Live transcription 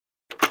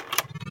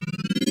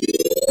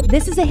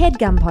This is a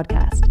HeadGum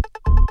podcast.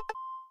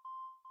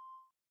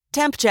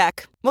 Temp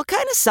check. What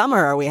kind of summer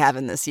are we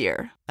having this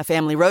year? A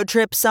family road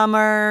trip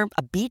summer?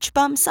 A beach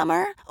bum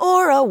summer?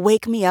 Or a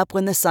wake me up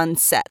when the sun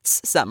sets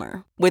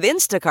summer? With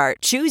Instacart,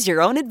 choose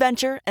your own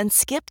adventure and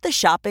skip the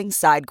shopping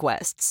side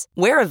quests.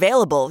 Where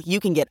available, you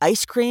can get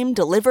ice cream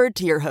delivered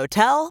to your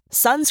hotel,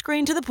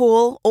 sunscreen to the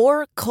pool,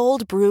 or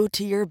cold brew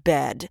to your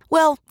bed.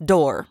 Well,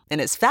 door,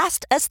 in as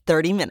fast as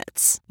 30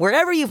 minutes.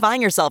 Wherever you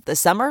find yourself this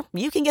summer,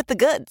 you can get the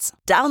goods.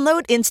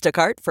 Download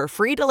Instacart for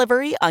free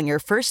delivery on your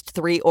first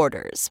 3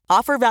 orders.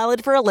 Offer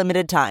valid for a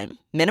limited time.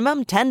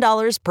 Minimum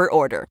 $10 per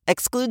order.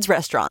 Excludes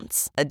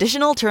restaurants.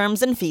 Additional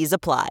terms and fees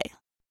apply.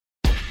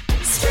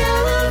 Still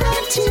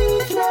around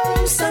to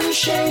throw some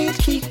shade.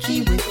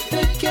 Kiki with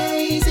the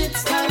gaze.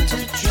 It's time to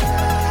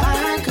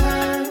drag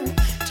her.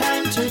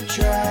 Time to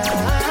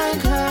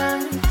drag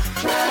her.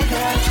 Drag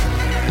her.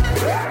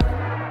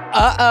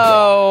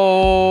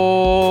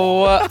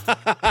 Uh-oh.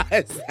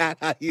 Is that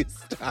how you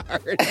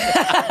start?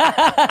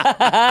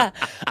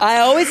 I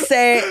always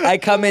say I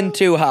come in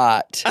too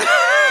hot.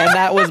 And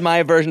that was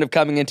my version of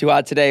coming in too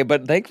hot today.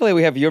 But thankfully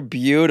we have your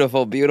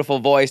beautiful, beautiful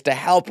voice to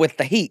help with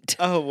the heat.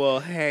 Oh, well,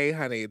 hey,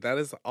 honey, that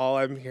is all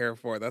I'm here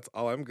for. That's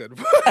all I'm good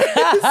for.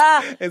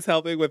 is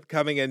helping with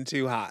coming in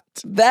too hot.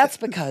 That's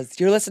because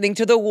you're listening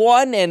to the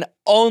one and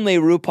only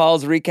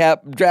RuPaul's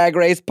Recap Drag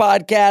Race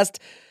podcast,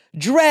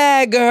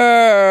 Drag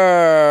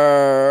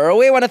Her.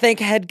 We want to thank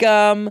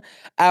HeadGum,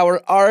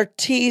 our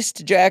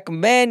artiste, Jack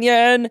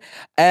Mannion,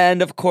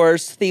 and of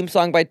course, theme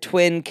song by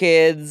Twin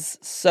Kids.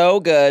 So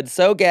good,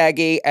 so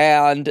gaggy.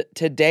 And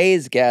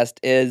today's guest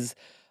is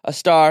a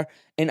star,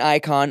 an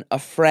icon, a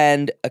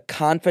friend, a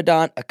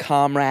confidant, a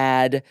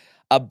comrade,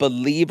 a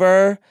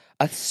believer,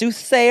 a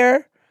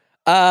soothsayer.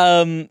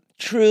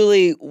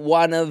 Truly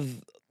one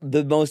of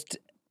the most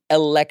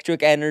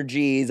electric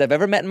energies I've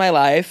ever met in my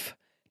life.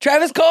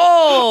 Travis Cole!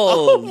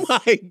 Oh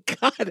my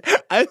God,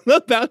 I'm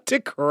about to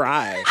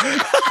cry.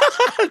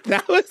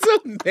 That was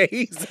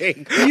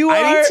amazing.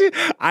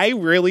 I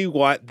really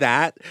want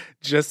that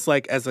just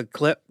like as a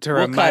clip to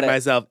remind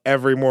myself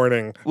every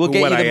morning We'll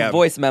get what you I the am.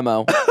 voice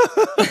memo.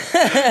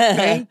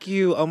 Thank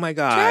you. Oh my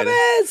God.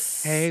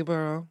 Travis! Hey,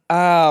 Burl.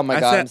 Oh my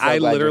God, I'm so I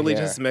glad literally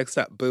you're here. just mixed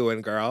up boo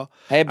and girl.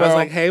 Hey, Burl. I was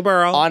like, hey,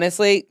 Burl.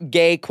 Honestly,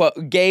 gay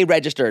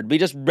registered. We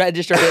just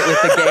registered it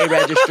with the gay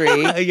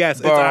registry.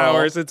 Yes, Burl. it's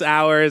ours. It's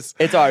ours.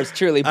 It's ours,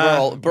 truly.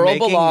 Burl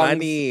Making belongs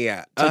money.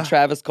 to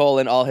Travis Cole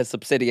and all his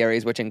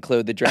subsidiaries, which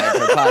include the Drag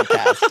Her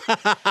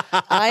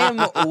podcast. I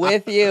am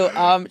with you.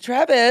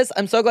 Travis,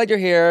 I'm so glad you're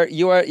here.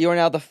 You are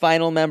now the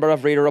final member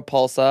of Rita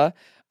Repulsa,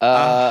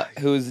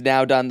 who's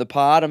now done the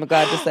pod, I'm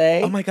glad to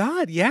say. Oh my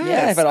God, yes.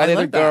 Yeah, I've had all the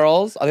other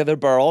girls, all the other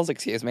Burls,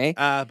 excuse me.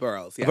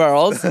 Burls, yes.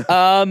 Burls.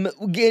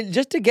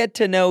 Just to get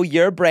to know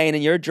your brain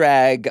and your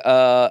drag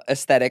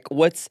aesthetic,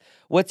 what's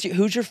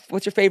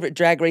your favorite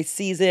Drag Race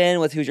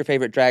season? Who's your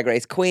favorite Drag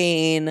Race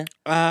queen?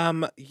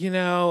 And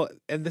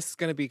this is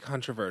gonna be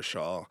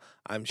controversial,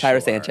 I'm sure.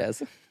 Tyra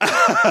Sanchez.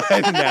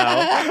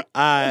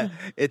 No.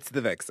 It's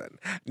the Vixen.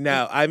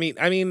 No, I mean,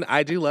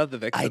 I do love the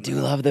Vixen. I do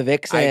love the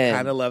Vixen. I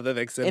kind of love the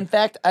Vixen. In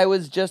fact, I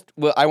wouldn't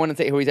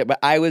say who he said, but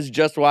I was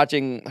just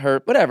watching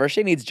her, whatever,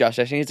 she needs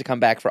justice. She needs to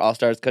come back for All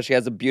Stars because she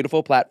has a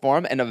beautiful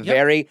platform and a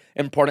very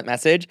important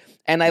message.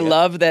 And I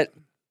love that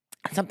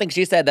something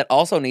she said that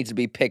also needs to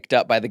be picked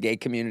up by the gay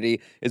community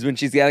is when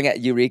she's yelling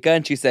at Eureka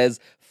and she says,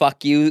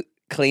 fuck you,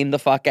 clean the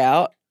fuck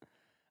out.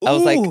 I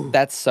was like,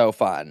 that's so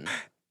fun.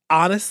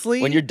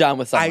 Honestly, when you're done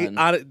with someone,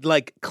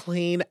 like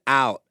clean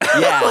out.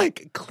 Yeah,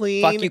 like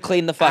clean. Fuck you,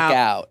 clean the fuck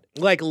out.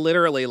 Like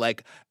literally,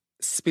 like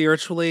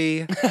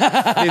spiritually,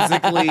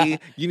 physically,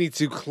 you need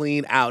to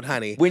clean out,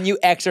 honey. When you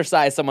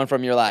exorcise someone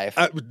from your life,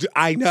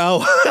 I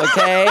know.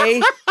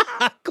 Okay,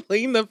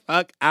 clean the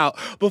fuck out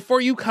before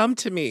you come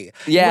to me.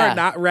 Yeah, you are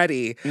not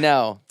ready.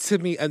 No, to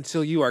me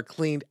until you are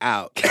cleaned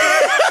out.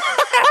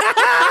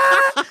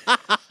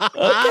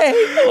 Okay.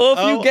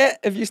 Well,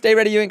 if you stay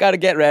ready, you ain't got to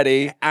get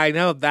ready. I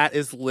know that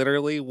is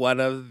literally one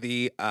of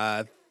the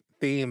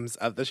themes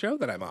of the show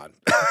that I'm on.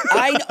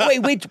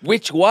 Wait,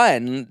 which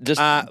one?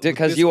 Just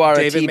because you are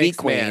David a TV Makes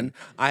queen. Man.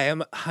 I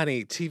am,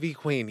 honey, TV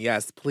queen.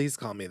 Yes, please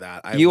call me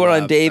that. You are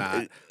on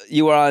David.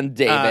 You are on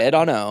David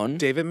on OWN.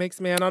 David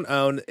Makes Man on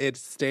OWN. It's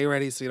stay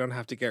ready so you don't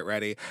have to get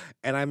ready.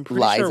 And I'm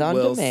pretty Lies sure on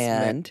Will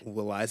Demand. Smith.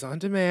 Lies on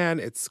Demand.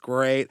 It's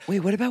great.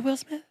 Wait, what about Will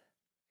Smith?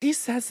 He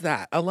says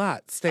that a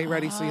lot. Stay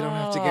ready so you don't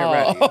have to get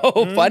ready.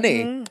 Oh,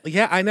 funny.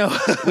 Yeah, I know.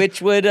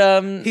 Which would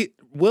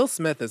Will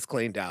Smith is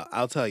cleaned out.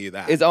 I'll tell you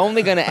that. Is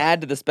only going to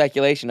add to the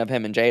speculation of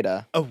him and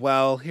Jada. Oh,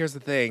 well, here's the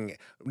thing.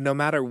 No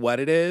matter what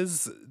it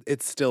is,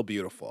 it's still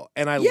beautiful.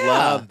 And I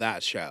love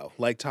that show.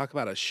 Like, talk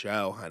about a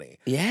show, honey.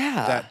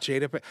 Yeah. That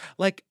Jada,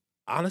 like,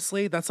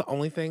 honestly, that's the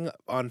only thing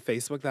on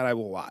Facebook that I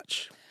will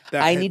watch.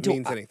 Means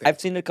anything.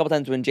 I've seen it a couple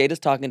times when Jada's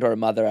talking to her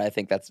mother. I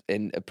think that's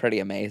pretty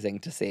amazing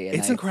to see.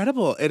 It's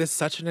incredible. It is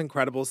such an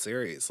incredible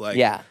series. Like,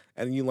 yeah.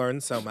 And you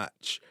learn so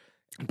much.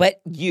 But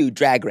you,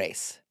 Drag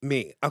Race.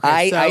 Me.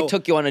 Okay, I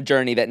took you on a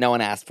journey that no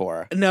one asked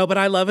for. No, but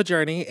I love a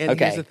journey. And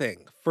okay. Here's the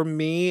thing. For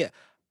me,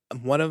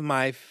 one of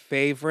my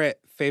favorite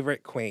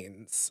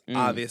queens,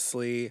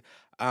 obviously.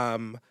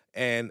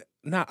 And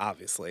not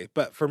obviously,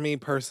 but for me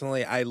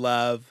personally, I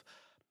love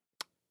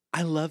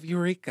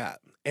Eureka.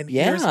 And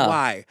here's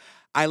why.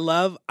 I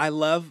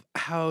love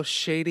how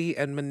shady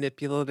and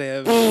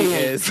manipulative she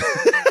is.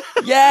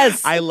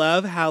 Yes. I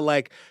love how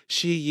like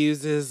she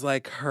uses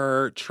like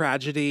her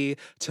tragedy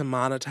to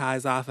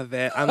monetize off of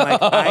it. I'm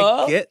like,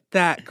 I get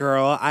that,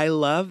 girl. I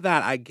love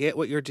that. I get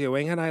what you're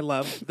doing and I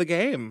love the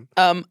game.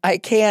 I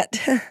can't.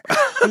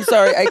 I'm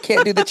sorry, I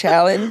can't do the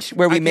challenge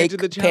where we make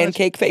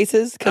pancake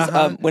faces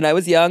because when I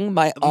was young,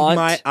 my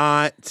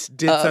aunt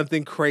did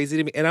something crazy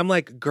to me, and I'm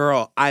like,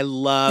 girl, I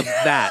love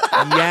that.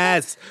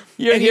 Yes,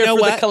 you're here for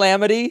the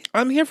calamity.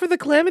 I'm here for the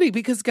calamity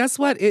because guess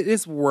what? It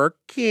is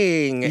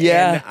working.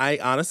 Yeah, and I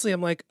honestly,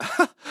 I'm like,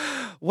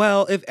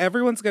 well, if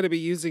everyone's going to be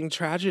using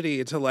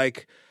tragedy to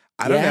like.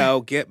 I don't know,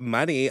 get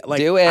money. Like,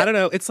 do it. I don't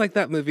know. It's like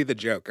that movie, The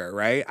Joker,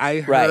 right?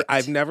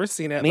 I've never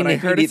seen it, but I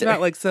heard it's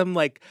about like some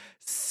like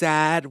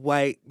sad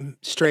white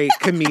straight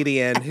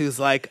comedian who's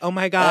like, oh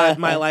my God,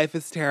 my life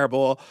is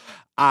terrible.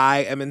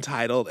 I am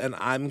entitled and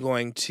I'm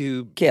going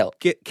to kill.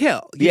 You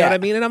know what I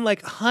mean? And I'm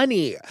like,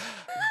 honey,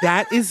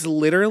 that is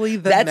literally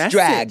the message.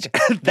 Drag.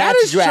 That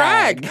is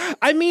drag.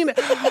 I mean,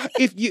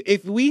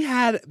 if we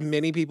had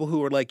many people who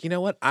were like, you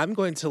know what, I'm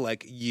going to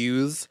like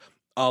use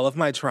all of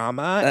my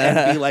trauma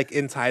and be like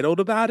entitled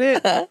about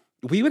it,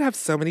 we would have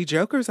so many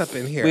jokers up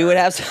in here. We would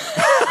have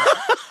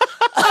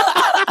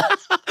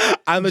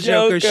I'm a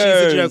joker, she's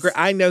a joker.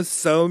 I know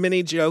so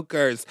many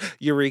jokers.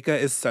 Eureka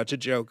is such a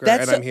joker,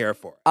 and I'm here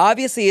for it.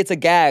 Obviously, it's a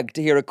gag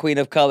to hear a queen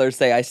of color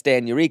say, I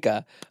stan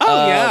Eureka.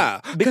 Oh,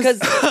 yeah.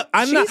 Because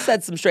she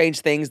said some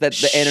strange things that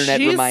the internet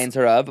reminds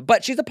her of,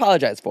 but she's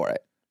apologized for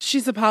it.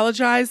 She's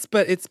apologized,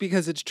 but it's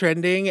because it's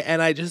trending,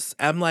 and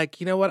I'm like,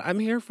 you know what? I'm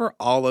here for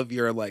all of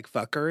your like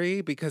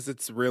fuckery because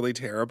it's really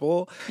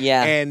terrible.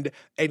 Yeah. And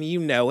you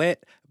know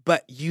it,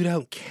 but you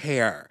don't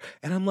care.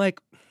 And I'm like,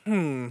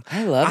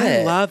 I love it.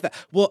 I love that.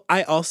 Well,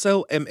 I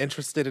also am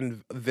interested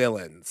in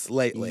villains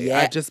lately. Yeah.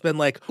 I've just been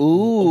like,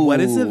 ooh,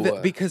 what is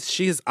because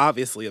she's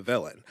obviously a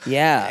villain.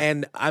 Yeah.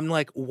 And I'm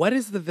like, what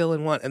does the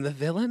villain want? And the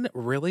villain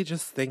really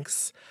just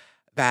thinks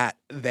that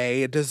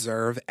they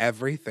deserve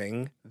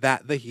everything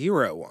that the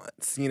hero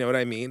wants. You know what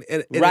I mean?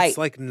 And it's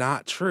like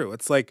not true.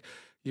 It's like,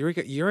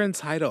 you're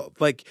entitled.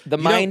 Like the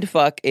mind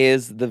fuck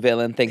is the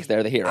villain thinks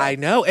they're the hero. I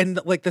know. And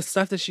like the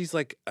stuff that she's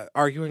like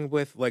arguing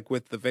with, like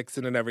with the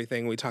vixen and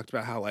everything. We talked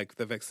about how like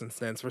the vixen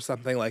stands for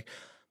something like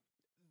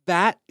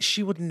that.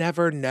 She would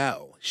never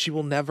know. She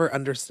will never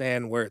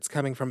understand where it's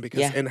coming from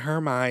because in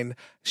her mind,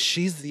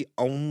 she's the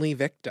only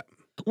victim.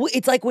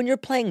 It's like when you're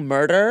playing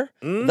murder,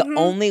 the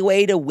only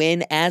way to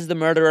win as the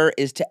murderer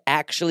is to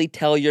actually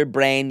tell your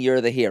brain you're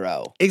the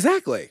hero.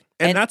 Exactly.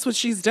 And that's what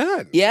she's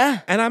done.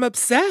 Yeah. And I'm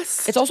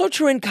obsessed. It's also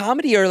true in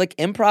comedy or like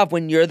improv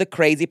when you're the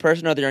crazy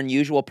person or the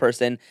unusual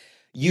person.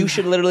 You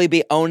should literally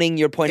be owning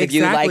your point of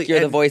view like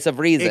you're the voice of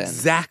reason.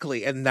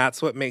 Exactly. And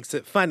that's what makes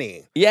it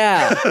funny.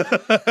 Yeah.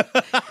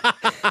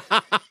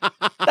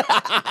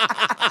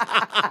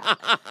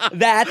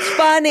 That's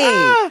funny.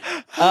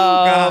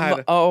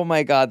 God. Oh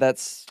my God.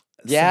 That's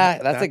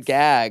a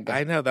gag.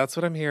 I know. That's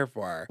what I'm here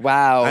for.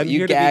 Wow. I'm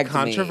here to be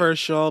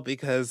controversial me.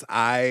 Because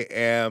I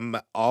am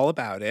all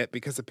about it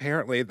because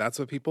apparently that's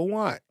what people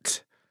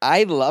want.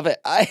 I love it.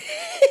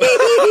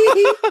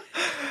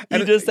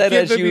 You just said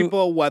give the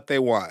people what they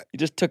want. You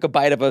just took a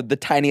bite of the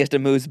tiniest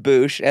amuse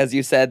bouche as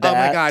you said that. Oh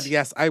my God,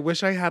 yes. I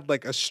wish I had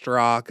like a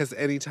straw because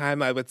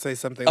anytime I would say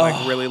something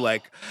like really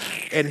like,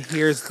 and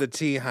here's the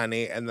tea,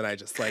 honey, and then I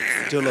just like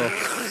do a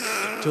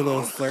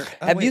little flirt.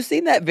 Oh, have you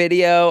seen that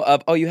video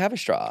of, you have a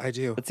straw? I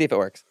do. Let's see if it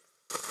works.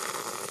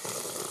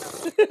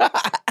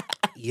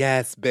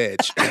 Yes,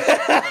 bitch.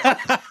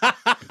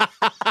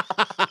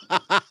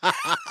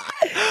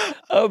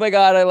 Oh my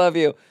God, I love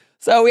you.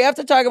 So we have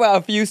to talk about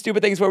a few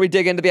stupid things before we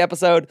dig into the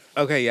episode.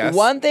 Okay, yes.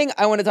 One thing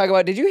I want to talk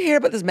about, did you hear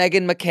about this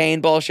Meghan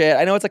McCain bullshit?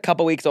 I know it's a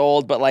couple weeks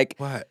old, but like...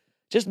 What?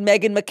 Just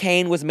Meghan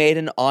McCain was made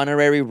an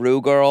honorary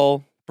Rue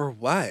girl. For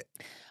what?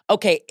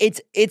 Okay,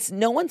 it's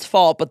no one's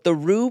fault, but the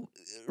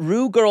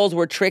Rue girls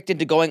were tricked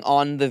into going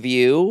on The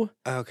View.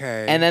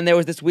 Okay. And then there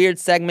was this weird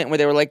segment where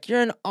they were like,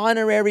 you're an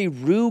honorary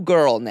Rue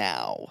girl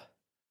now.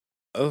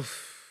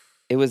 Oof.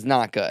 It was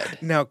not good.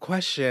 Now,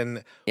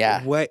 question.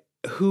 Yeah.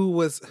 Who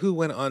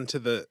went on to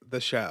the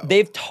show?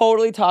 They've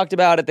totally talked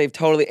about it. They've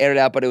totally aired it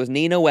out, but it was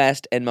Nina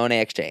West and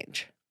Monet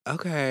Exchange.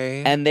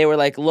 Okay. And they were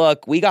like,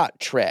 look, we got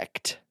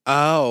tricked.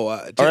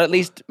 Oh. Or at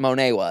least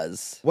Monet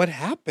was. What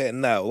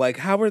happened, though? Like,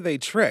 how were they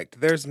tricked?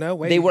 There's no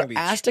way they were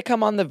asked to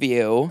come on The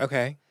View.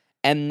 Okay.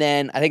 And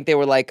then I think they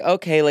were like,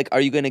 okay, like,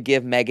 are you going to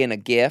give Meghan a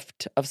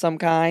gift of some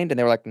kind? And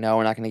they were like, no,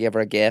 we're not going to give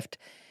her a gift.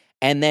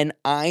 And then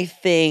I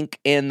think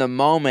in the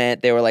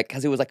moment, they were like,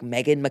 because it was like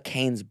Meghan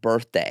McCain's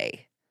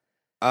birthday.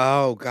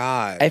 Oh,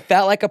 God. I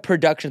felt like a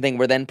production thing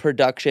where then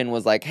production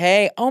was like,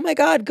 hey, oh my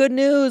God, good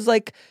news.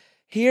 Like,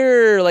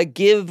 here, like,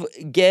 give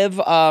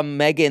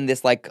Meghan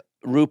this, like,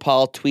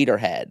 RuPaul tweeter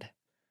head.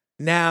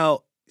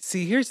 Now,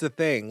 see, here's the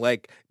thing.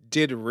 Like,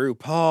 did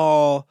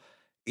RuPaul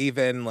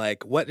even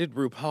like, what did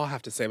RuPaul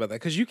have to say about that?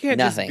 Because you can't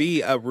Nothing. just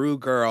be a Ru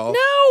girl.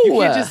 No. You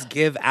can't just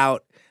give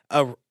out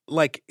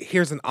like,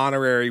 here's an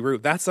honorary Ru.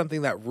 That's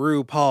something that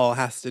RuPaul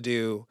has to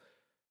do.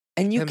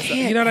 And you himself.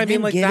 can't. You know what I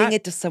mean? Like giving that.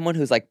 it to someone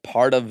who's like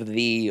part of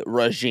the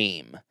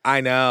regime.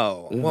 I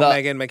know. Well,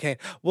 Meghan McCain.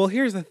 Well,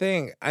 here's the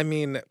thing. I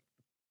mean,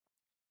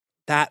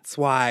 that's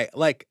why,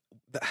 like,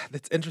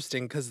 that's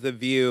interesting because The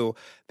View,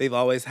 they've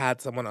always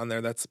had someone on there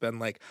that's been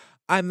like,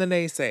 I'm the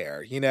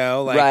naysayer, you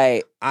know? Like,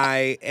 right.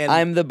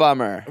 I'm the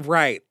bummer.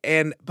 Right.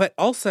 But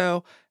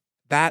also,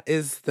 that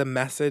is the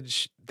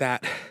message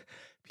that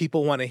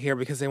people want to hear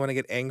because they want to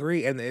get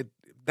angry, and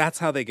that's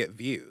how they get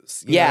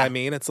views. You know what I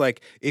mean? It's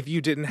like, if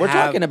you didn't We're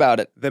have talking about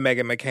it. the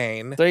Meghan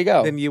McCain, there you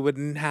go. then you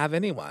wouldn't have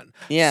anyone.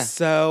 Yeah.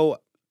 So,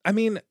 I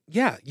mean,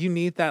 yeah, you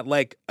need that,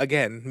 like,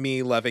 again,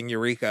 me loving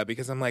Eureka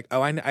because I'm like,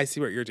 oh, I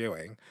see what you're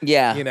doing.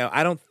 Yeah. You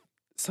know,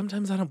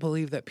 sometimes I don't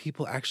believe that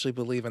people actually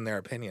believe in their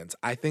opinions.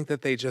 I think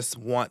that they just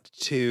want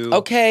to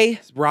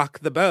rock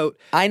the boat.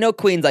 I know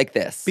queens like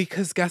this.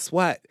 Because guess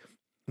what?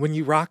 When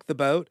you rock the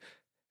boat,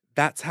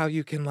 that's how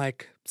you can,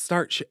 like,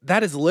 start.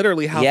 That is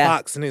literally how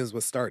Fox News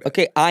was started.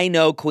 Okay, I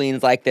know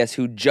queens like this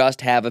who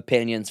just have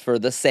opinions for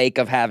the sake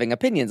of having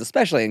opinions,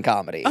 especially in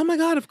comedy. Oh my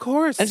God, of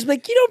course. And it's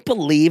like, you don't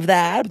believe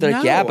that. But they're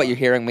like, yeah, but you're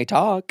hearing me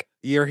talk.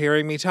 You're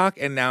hearing me talk,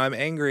 and now I'm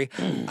angry.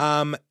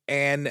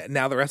 And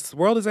now the rest of the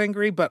world is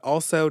angry, but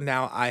also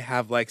now I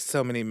have, like,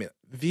 so many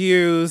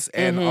views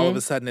and all of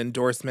a sudden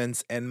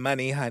endorsements and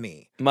money,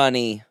 honey.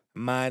 Money.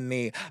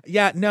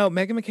 Yeah, no,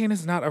 Meghan McCain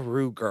is not a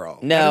Ru girl.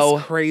 No.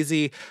 That is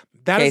crazy.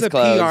 That Case is a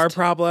closed. PR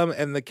problem,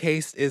 and the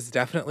case is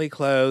definitely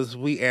closed.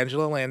 We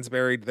Angela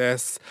Lansbury'd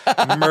this.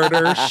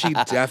 Murder, she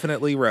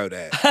definitely wrote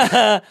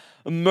it.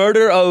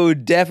 Murder, oh,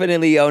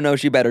 definitely, oh no,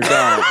 she better don't.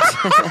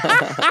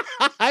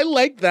 I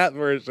like that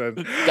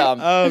version. Dumb.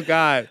 Oh,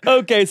 God.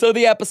 Okay, so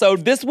the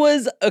episode,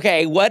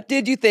 what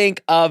did you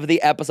think of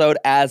the episode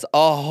as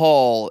a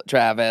whole,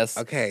 Travis?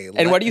 Okay.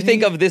 And what do you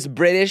think of this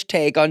British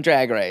take on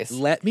Drag Race?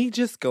 Let me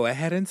just go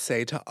ahead and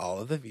say to all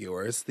of the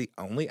viewers, the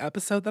only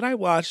episode that I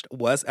watched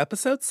was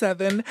episode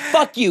 7.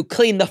 Fuck you,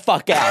 clean the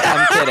fuck out.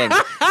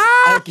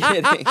 I'm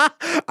kidding.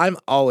 I'm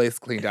always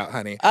cleaned out,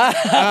 honey.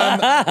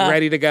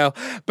 Ready to go.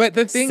 But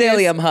the thing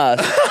Psyllium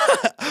husk.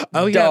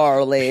 Oh, yeah.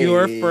 Darling.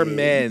 Pure for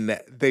Men.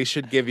 They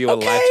should give you a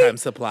lifetime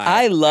supply.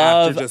 I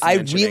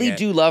really it.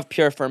 do love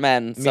Pure for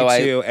Men. Me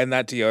too. And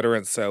that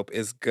deodorant soap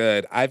is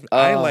good.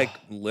 I like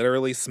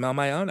literally smell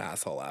my own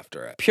asshole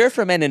after it. Pure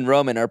for Men and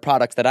Roman are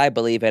products that I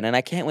believe in, and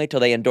I can't wait till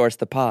they endorse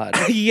the pod.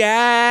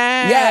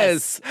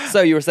 Yes.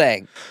 So you were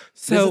saying.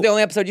 So this is the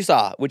only episode you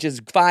saw, which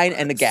is fine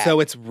and a gag. So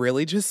it's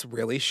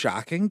really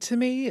shocking to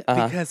me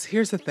because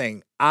here's the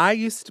thing. I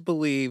used to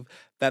believe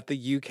that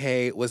the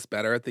UK was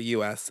better at the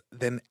US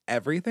than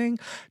everything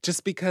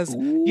just because,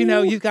 you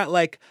know, you've got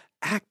like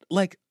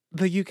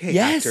the UK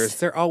actors.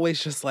 They're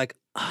always just like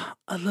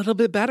a little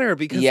bit better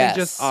because they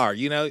just are,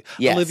 you know.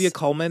 Olivia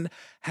Colman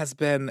has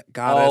been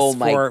goddess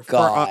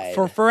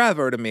for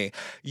forever to me.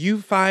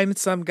 You find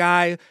some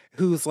guy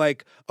who's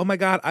like, oh my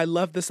God, I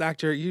love this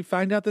actor. You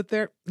find out that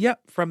they're,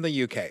 from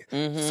the UK.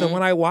 So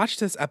when I watched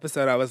this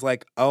episode, I was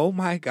like, oh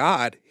my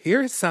God,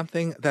 here's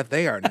something that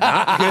they are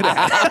not good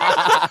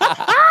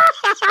at.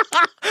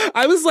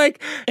 I was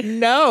like,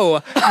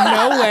 no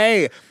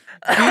way.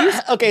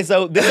 Okay,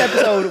 so this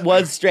episode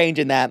was strange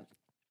in that,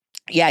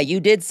 you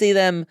did see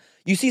them.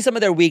 You see some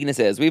of their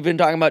weaknesses. We've been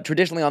talking about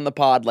traditionally on the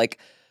pod, like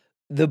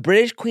the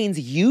British queens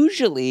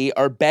usually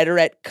are better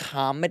at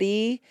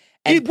comedy.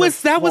 And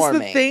that was the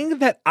thing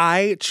that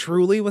I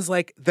truly was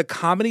like, the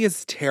comedy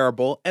is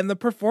terrible and the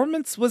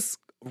performance was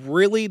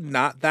really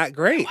not that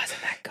great.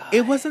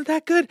 It wasn't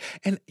that good.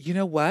 And you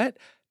know what?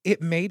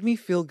 It made me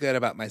feel good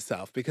about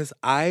myself because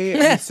I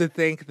used to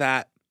think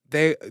that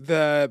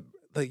the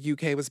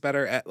UK was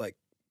better at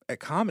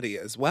comedy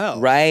as well.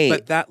 Right.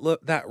 But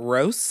that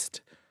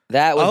roast,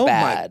 that was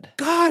bad.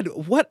 Oh my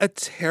God, what a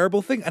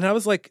terrible thing. And I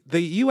was like,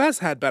 the US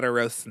had better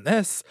roasts than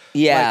this.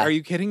 Yeah. Like, are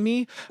you kidding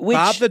me?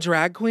 Bob the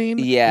Drag Queen,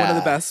 one of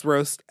the best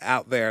roasts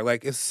out there.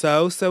 Like, is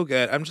so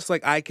good. I'm just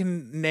like, I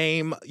can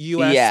name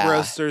US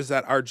roasters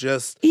that are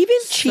just even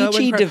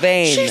Chi-Chi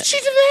DeVayne. Chi-Chi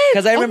DeVayne.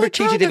 Because I remember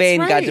Chi-Chi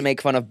DeVayne got to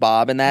make fun of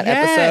Bob in that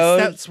episode.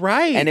 That's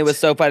right. And it was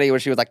so funny where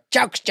she was like,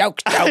 jokes.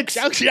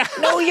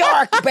 New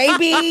York,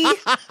 baby.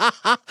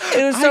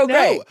 It was so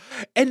great.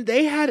 And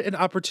they had an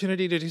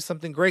opportunity to do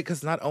something great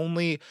because not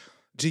only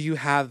do you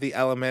have the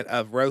element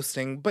of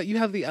roasting, but you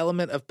have the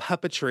element of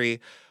puppetry,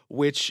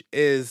 which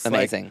is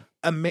amazing.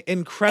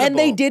 Incredible. And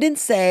they didn't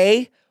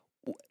say...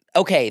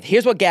 Okay,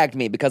 here's what gagged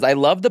me, because I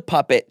love the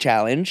puppet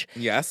challenge.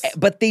 Yes.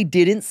 But they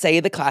didn't say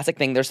the classic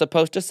thing they're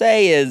supposed to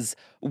say is,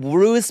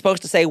 Rue is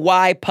supposed to say,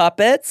 why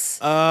puppets?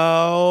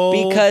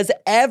 Oh. Because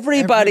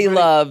everybody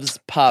loves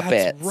puppets.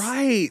 That's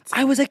right.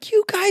 I was like,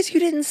 you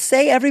didn't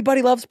say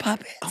everybody loves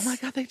puppets. Oh my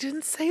God, they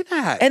didn't say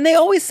that. And they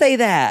always say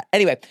that.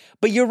 Anyway,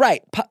 but you're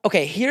right.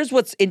 Okay, here's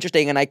what's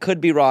interesting, and I could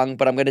be wrong,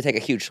 but I'm going to take a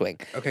huge swing.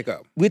 Okay,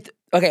 go.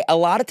 A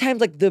lot of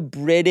times, like the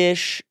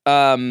British...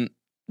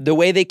 the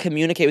way they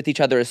communicate with each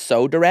other is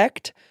so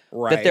direct,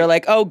 That they're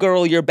like, oh,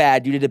 girl, you're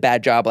bad. You did a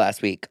bad job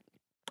last week.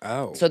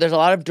 Oh. So there's a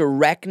lot of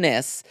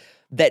directness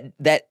that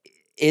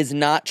is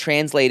not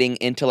translating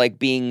into like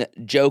being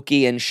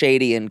jokey and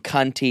shady and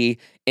cunty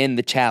in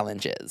the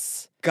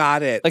challenges.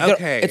 Got it. Like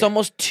okay. it's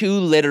almost too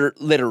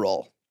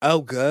literal.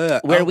 Oh,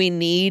 good. Where we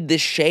need the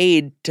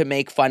shade to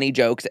make funny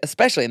jokes,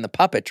 especially in the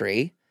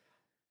puppetry.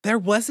 There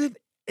wasn't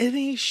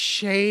any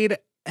shade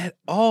at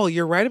all.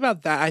 You're right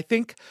about that. I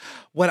think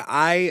what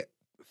I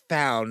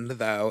found,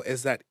 though,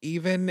 is that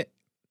even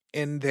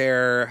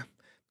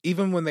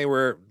when they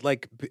were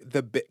like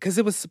because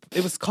it was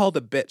called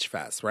a bitch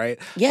fest, right?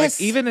 Yes.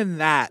 Like, even in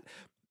that,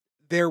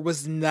 there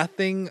was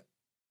nothing.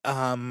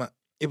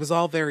 It was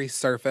all very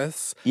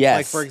surface. Yes.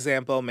 Like, for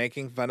example,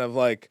 making fun of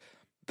like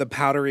the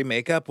powdery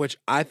makeup, which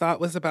I thought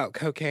was about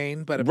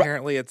cocaine, but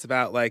apparently it's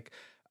about like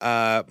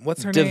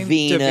what's her name?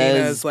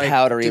 Davina's like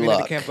powdery Davina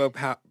look.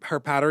 DeCampo, her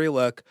powdery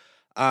look.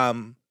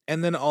 And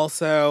then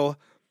also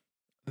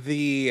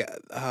the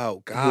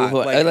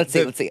let's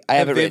see. I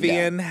have it written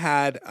Vivian down.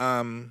 had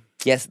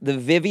Yes, the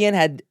Vivian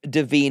had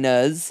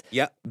Davina's.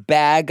 Yep.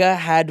 Baga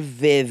had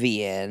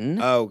Vivian.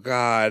 Oh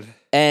God.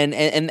 And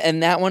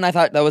that one I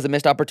thought that was a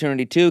missed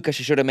opportunity too, because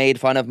she should have made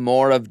fun of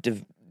more of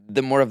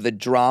the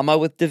drama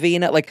with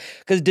Davina. Like,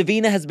 because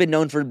Davina has been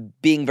known for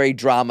being very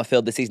drama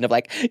filled this season of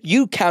like,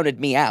 you counted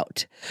me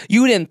out.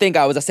 You didn't think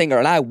I was a singer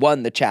and I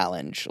won the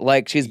challenge.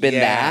 Like, she's been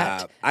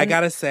that. I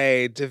gotta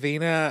say,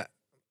 Davina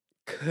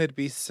could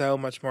be so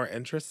much more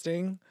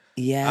interesting.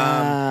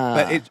 Yeah.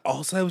 But it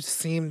also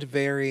seemed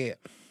very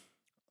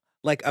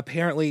like,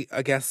 apparently,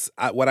 I guess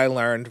what I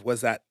learned was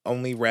that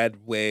only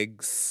red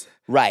wigs.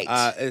 Right.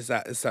 Is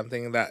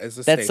something that is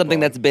a That's staple. something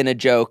that's been a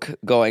joke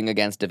going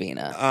against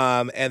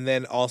Davina. And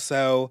then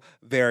also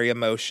very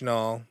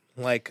emotional,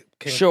 like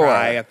can Sure.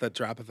 cry at the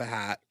drop of a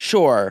hat.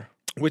 Sure.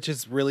 Which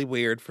is really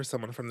weird for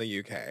someone from the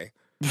UK.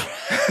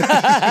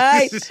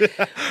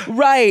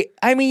 Right.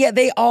 I mean, yeah,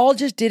 they all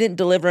just didn't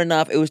deliver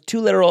enough. It was too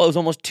literal. It was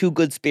almost too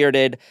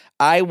good-spirited.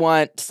 I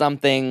want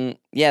something,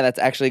 that's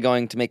actually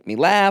going to make me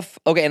laugh.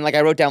 Okay, and like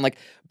I wrote down, like,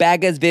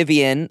 Baga's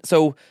Vivian.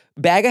 So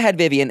Baga had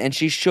Vivian, and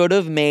she should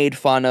have made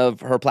fun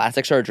of her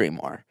plastic surgery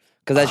more.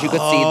 Because as you could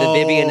see, the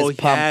Vivian is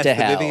pumped to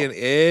hell. The Vivian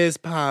is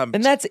pumped.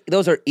 And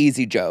those are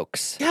easy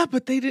jokes. Yeah,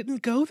 but they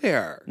didn't go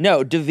there.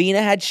 No,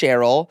 Davina had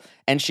Cheryl,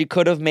 and she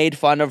could have made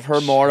fun of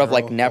her more of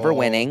like never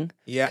winning.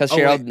 Yeah. Because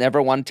Cheryl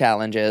never won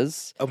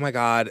challenges. Oh my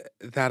God,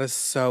 that is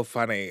so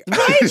funny.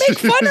 Right, make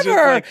fun of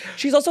her.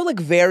 She's also like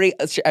very,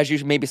 as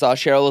you maybe saw,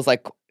 Cheryl is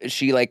like,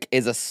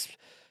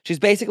 she's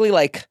basically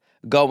like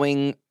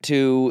going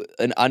to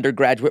an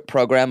undergraduate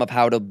program of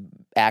how to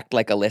act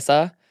like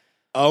Alyssa.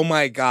 Oh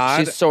my God.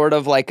 She's sort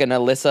of like an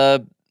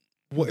Alyssa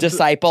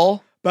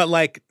disciple. But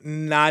like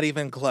not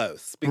even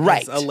close. Because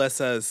Right.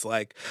 Alyssa's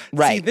like,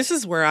 Right. See, this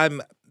is where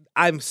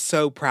I'm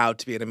so proud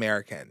to be an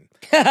American.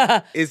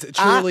 Is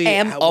truly I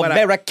am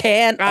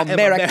American,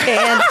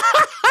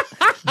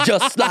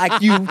 just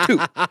like you too.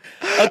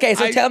 Okay,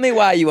 so tell me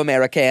why you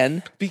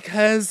American.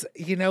 Because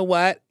you know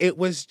what? It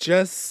was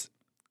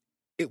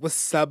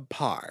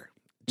subpar.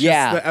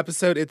 Yeah. The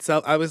episode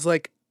itself, I was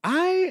like,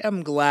 I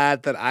am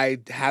glad that I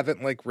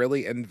haven't like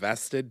really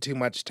invested too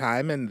much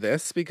time in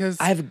this because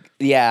I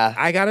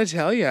gotta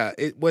tell you,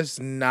 it was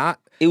not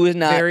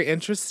very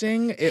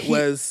interesting.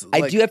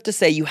 I do have to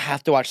say you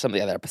have to watch some of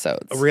the other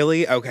episodes.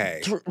 Really?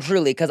 Okay.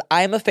 Truly, because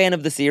I'm a fan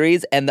of the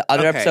series and the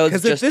other episodes.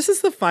 Because if this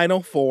is the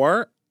final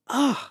four,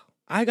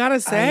 I gotta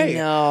say, I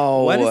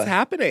know. What is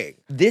happening?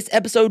 This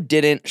episode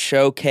didn't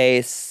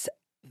showcase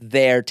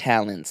their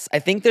talents. I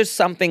think there's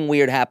something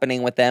weird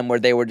happening with them where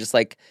they were just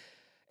like.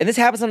 And this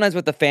happens sometimes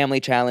with the family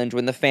challenge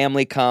when the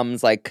family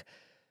comes, like,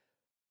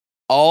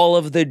 all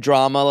of the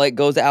drama, like,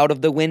 goes out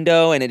of the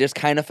window and it just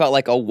kind of felt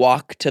like a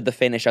walk to the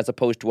finish as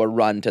opposed to a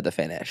run to the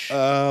finish.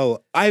 Oh,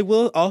 I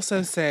will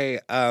also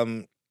say,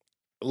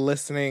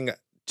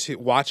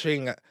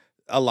 watching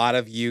a lot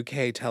of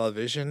UK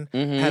television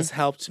has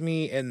helped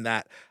me in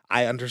that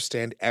I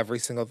understand every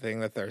single thing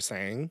that they're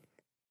saying.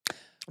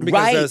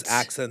 Because those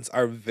accents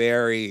are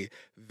very,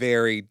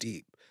 very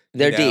deep.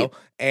 They're deep.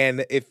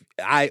 And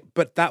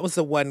but that was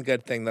the one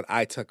good thing that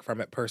I took from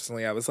it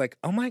personally. I was like,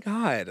 oh my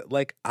God,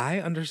 like I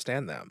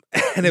understand them.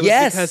 And it was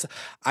because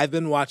I've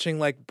been watching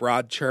like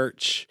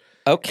Broadchurch.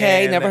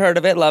 Okay, never heard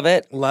of it. Love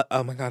it.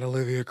 Oh my God,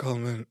 Olivia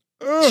Colman.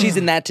 She's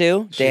in that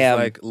too? Damn.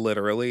 She's like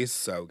literally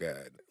so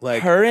good.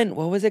 Like her and,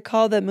 what was it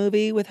called, that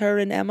movie with her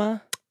and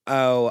Emma?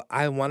 Oh,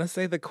 I want to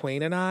say The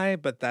Queen and I,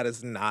 but that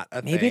is not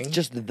a thing. Maybe it's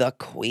just The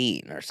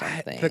Queen or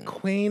something. The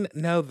Queen?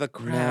 No, The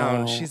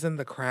Crown. No. She's in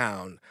The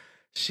Crown.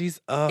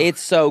 It's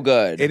so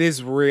good. It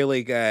is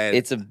really good.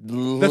 It's a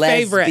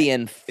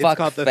lesbian fuck It's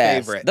called The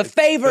fest. Favorite. The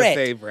Favorite. The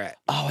Favorite.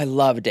 Oh, I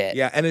loved it.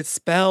 Yeah, and it's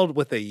spelled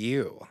with a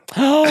U.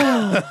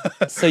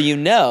 So you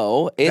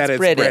know it's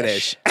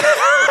British.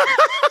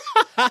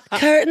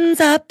 Curtains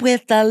up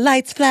with the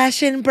lights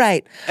flashing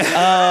bright.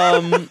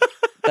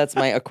 That's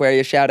my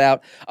Aquarius shout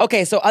out.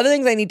 Okay, so other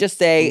things I need to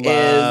say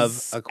Love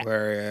is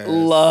Aquarius.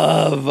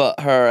 Love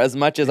her as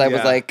much as I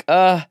was like,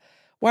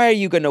 Why are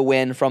you going to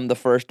win from the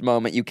first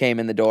moment you came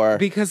in the door?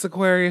 Because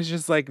Aquarius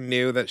just like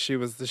knew that she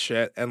was the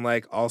shit, and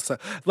like also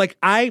like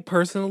I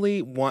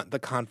personally want the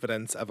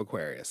confidence of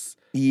Aquarius.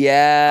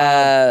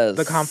 Yes.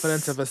 The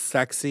confidence of a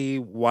sexy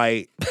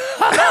white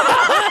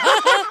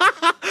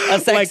a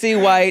sexy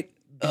white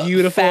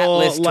beautiful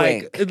fatless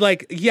twink.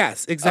 like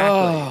yes,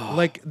 exactly.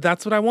 Like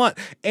that's what I want.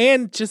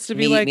 And just to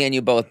be me, like me and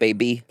you both,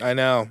 baby. I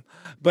know.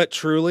 But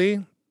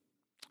truly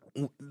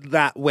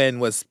that win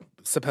was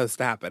supposed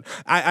to happen.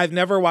 I've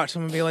never watched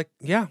someone be like,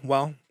 yeah,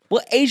 well,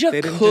 Asia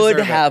could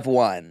have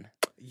won.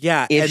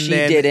 Yeah, if and she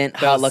then didn't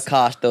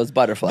holocaust those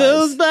butterflies.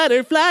 Those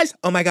butterflies.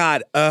 Oh my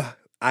God.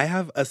 I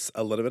have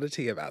a little bit of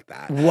tea about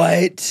that.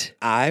 What?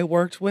 I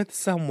worked with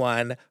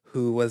someone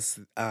who was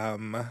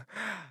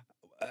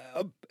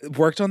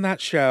worked on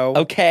that show.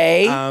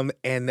 Okay.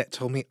 And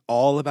told me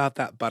all about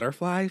that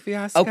butterfly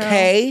fiasco.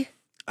 Okay.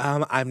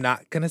 I'm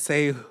not gonna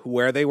say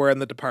where they were in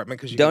the department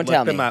because you Don't can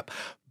tell look them me. up.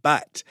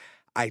 But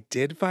I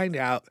did find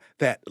out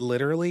that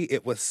literally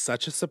it was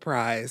such a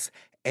surprise,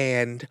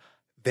 and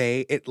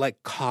it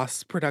like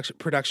cost production.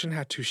 Production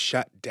had to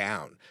shut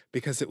down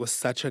because it was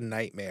such a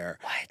nightmare.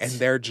 What? And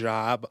their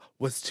job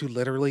was to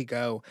literally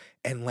go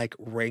and like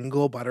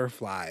wrangle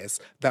butterflies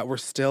that were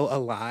still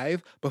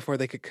alive before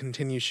they could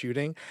continue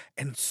shooting.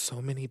 And so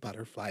many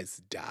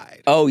butterflies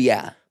died. Oh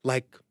yeah.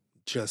 Like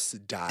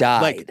just died.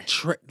 Died.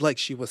 Like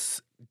she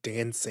was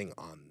dancing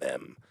on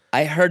them.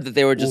 I heard that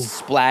they were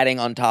just splatting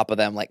on top of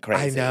them like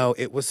crazy. I know.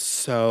 It was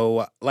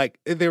so, like,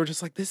 they were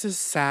just like, this is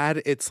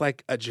sad. It's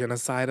like a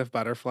genocide of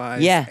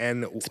butterflies. Yeah.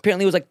 And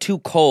apparently it was like too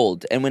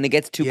cold. And when it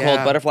gets too cold,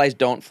 Yeah. butterflies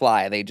don't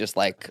fly. They just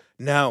like...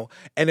 No.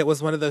 And it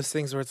was one of those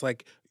things where it's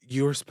like,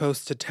 you were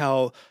supposed to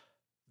tell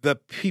the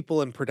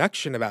people in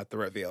production about the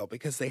reveal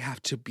because they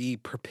have to be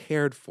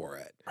prepared for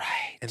it.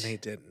 Right. And they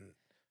didn't.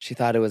 She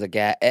thought it was a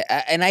gag.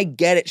 And I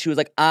get it. She was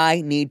like, I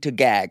need to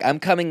gag. I'm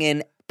coming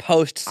in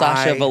post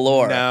Sasha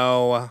Velour.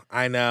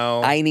 I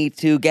know. I need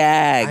to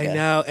gag. I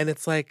know. And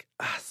it's like,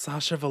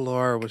 Sasha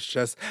Velour was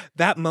just,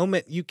 that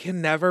moment, you can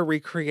never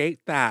recreate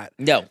that.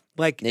 No.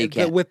 Like, No, you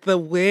can't. with the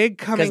wig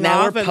coming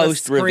now off we're and the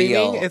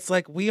post-reveal. screaming, it's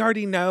like, we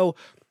already know.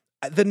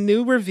 The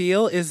new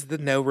reveal is the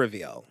no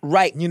reveal.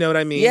 Right. You know what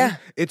I mean? Yeah.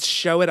 It's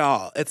show it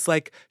all. It's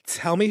like,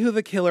 tell me who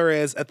the killer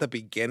is at the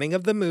beginning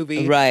of the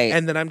movie. Right.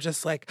 And then I'm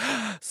just like,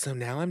 so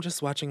now I'm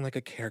just watching like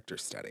a character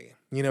study.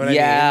 You know what I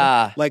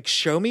Yeah. mean? Like,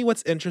 show me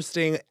what's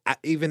interesting,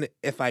 even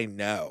if I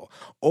know.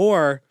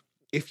 Or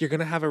if you're going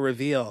to have a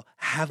reveal,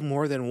 have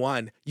more than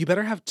one. You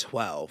better have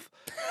 12.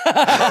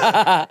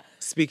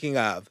 Speaking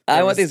of.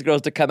 I want these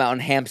girls to come out in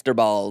hamster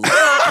balls.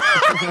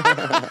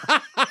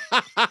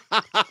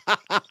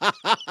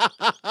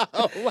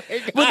 Oh my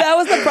God. But that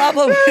was the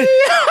problem.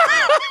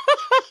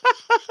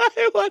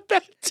 I want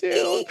that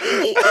too.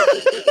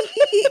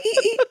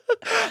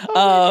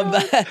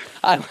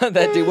 I want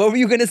that too. What were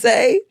you gonna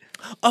say?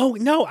 Oh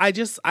no,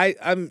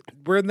 I'm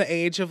we're in the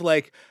age of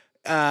like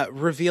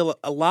reveal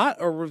a lot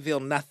or reveal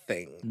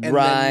nothing. And then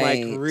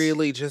Right. like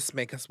really just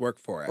make us work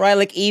for it. Right,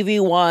 like Evie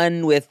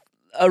won with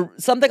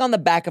something on the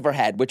back of her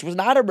head, which was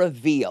not a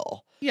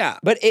reveal. Yeah.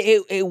 But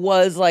it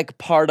was like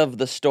part of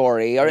the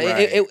story, or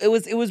Right. it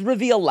was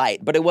reveal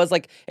light, but it was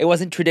like it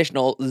wasn't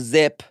traditional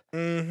zip.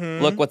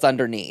 Mm-hmm. Look what's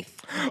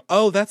underneath.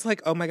 Oh, that's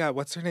like, oh my God,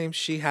 what's her name?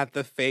 She had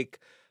the fake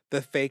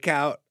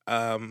out.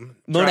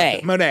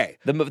 Monet. Monet.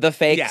 The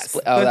fake. Yes.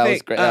 That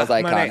was great. That was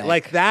iconic. Monet.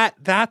 Like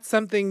that's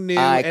something new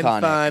Iconic. and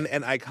fun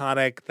and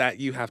iconic that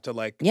you have to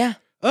like. Yeah.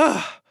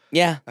 Ugh.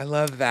 Yeah. I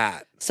love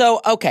that.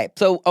 So, okay.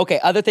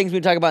 Other things we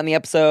talk about in the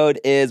episode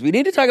is we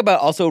need to talk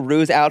about also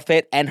Rue's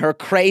outfit and her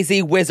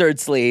crazy wizard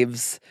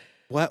sleeves.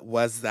 What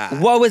was that?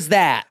 What was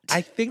that?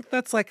 I think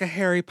that's like a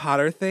Harry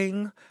Potter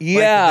thing.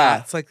 Yeah. Like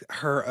that's like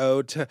her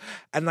ode to,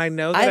 and I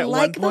know that I at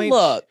like one point the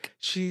look.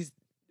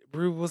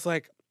 Rue was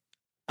like,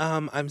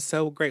 I'm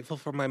so grateful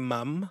for my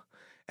mum.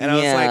 And I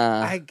was like,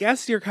 Yeah. I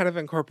guess you're kind of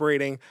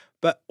incorporating,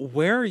 but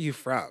where are you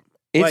from?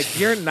 It's- Like,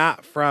 you're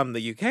not from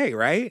the UK,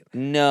 right?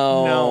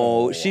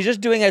 No. She's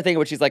just doing a thing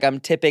where she's like, I'm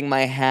tipping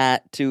my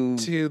hat to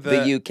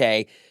the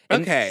UK.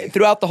 And Okay.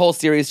 throughout the whole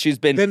series, she's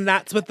been. Then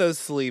that's what those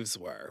sleeves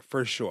were,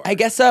 for sure. I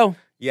guess so.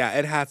 Yeah,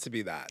 it has to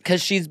be that.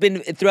 Because she's been,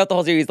 throughout the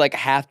whole series, like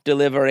half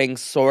delivering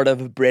sort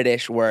of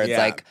British words. Yeah.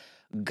 Like,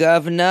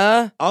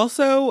 governor.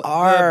 Also, the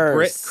Arse.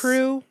 Brit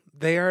crew,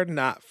 they are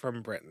not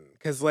from Britain.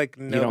 Because, like,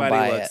 don't nobody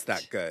buy looks it.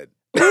 that good.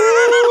 Ooh.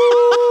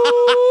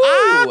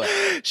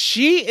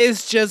 She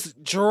is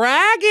just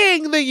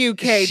dragging the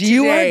UK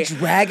You today. are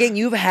dragging.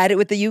 You've had it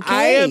with the UK.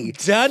 I am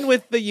done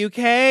with the UK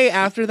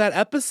after that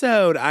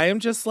episode. I am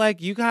just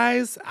like, you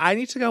guys, I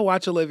need to go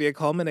watch Olivia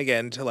Colman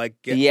again to like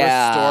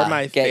restore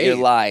my get faith. your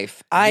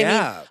life. I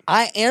Yeah. mean,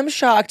 I am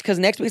shocked because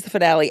next week's the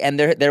finale, and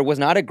there was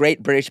not a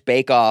Great British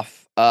Bake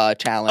Off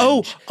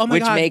challenge. Oh my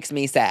which God. makes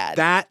me sad.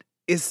 That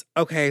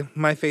Okay,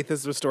 my faith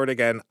is restored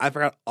again. I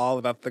forgot all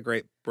about the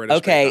Great British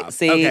Okay, Bake Off.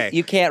 see,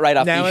 you can't write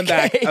off now the UK. I'm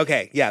back.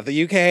 Okay, yeah,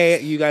 the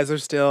UK, you guys are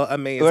still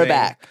amazing. We're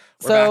back.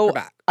 We're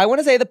back. I want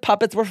to say the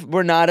puppets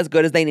were not as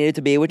good as they needed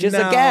to be, which is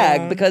a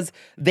gag because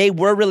they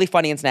were really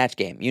funny in Snatch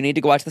Game. You need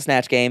to go watch the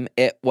Snatch Game.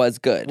 It was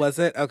good. Was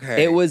it?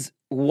 Okay. It was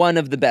one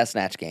of the best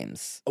Snatch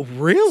Games.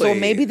 Really? So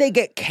maybe they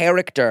get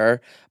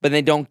character, but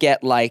they don't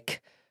get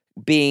like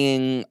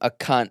being a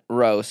cunt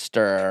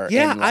roaster.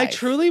 Yeah, in I life.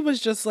 truly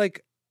was just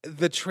like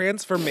the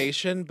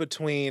transformation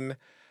between,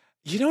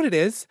 you know what it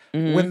is?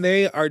 Mhm. When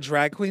they are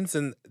drag queens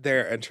and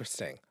they're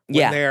interesting.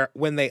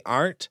 When they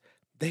aren't,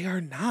 they are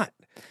not.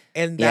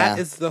 And that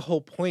is the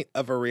whole point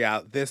of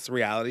this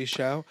reality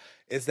show,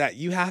 is that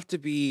you have to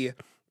be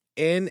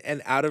in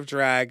and out of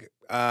drag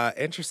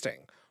interesting.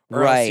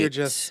 Or else you're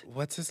just,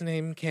 what's his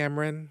name,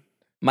 Cameron?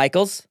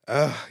 Michaels?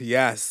 Oh,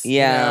 yes.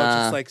 Yeah. You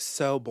know, just like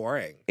so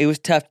boring. It was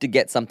tough to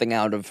get something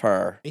out of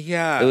her.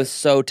 Yeah. It was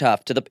so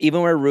tough. Even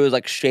where Rue was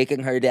like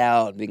shaking her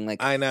down, being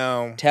like, I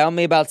know. Tell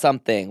me about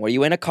something. Were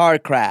you in a car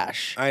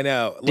crash? I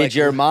know. Did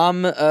your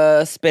mom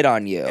spit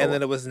on you? And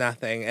then it was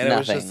nothing. And it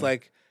was just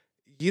like,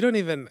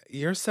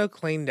 you're so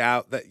cleaned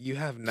out that you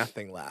have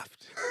nothing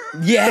left.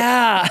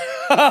 Yeah.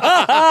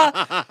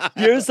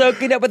 You're so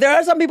cleaned up. But there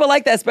are some people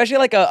like that, especially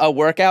like a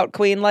workout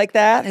queen like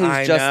that, who's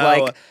I just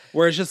know. like,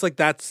 where it's just like,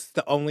 that's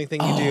the only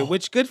thing you do,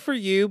 which good for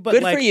you. But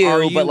Good like, for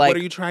you, but like, what are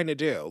you trying to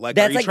do? Like,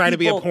 that's are you like trying to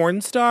be a people- porn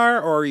star,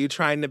 or are you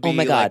trying to be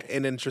my God. like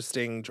an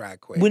interesting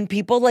drag queen? when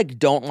people like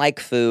don't like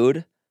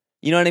food,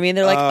 you know what I mean?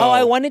 They're like, oh,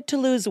 I wanted to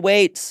lose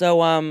weight, so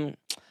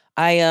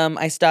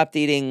I stopped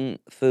eating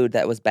food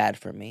that was bad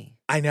for me.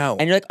 I know.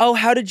 And you're like, oh,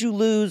 how did you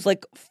lose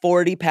like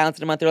 40 pounds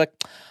in a month? They're like,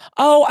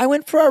 oh, I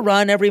went for a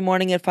run every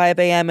morning at 5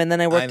 a.m. and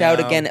then I worked out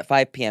again at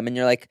 5 p.m. And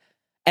you're like,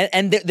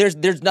 and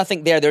there's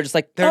nothing there. They're just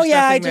like, There's oh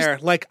yeah, nothing there.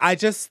 Like,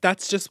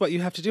 that's just what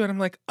you have to do. And I'm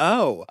like,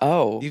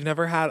 oh, you've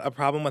never had a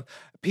problem with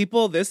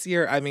people this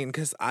year. I mean,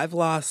 because I've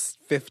lost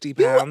 50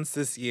 pounds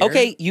this year.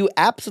 Okay, you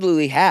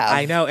absolutely have.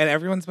 I know. And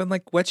everyone's been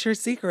like, what's your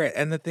secret?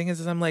 And the thing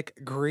is I'm like,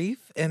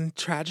 grief and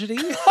tragedy.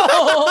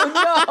 Oh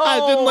no.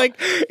 I've been like,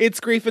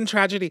 it's grief and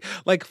tragedy.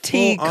 Like,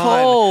 T. full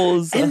on.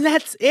 Coles. And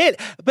that's it.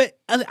 But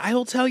I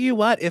will tell you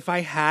what, if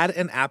I had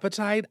an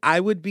appetite, I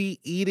would be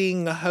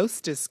eating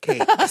Hostess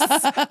cakes.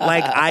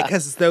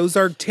 Because those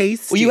are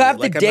tasty. Well, you have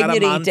like, the I'm not a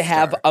dignity to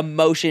have monster.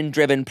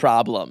 emotion-driven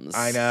problems.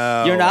 I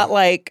know.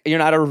 You're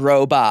not a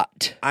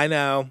robot. I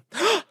know.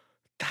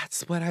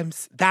 That's what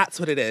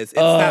it is. It's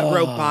that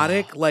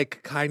robotic,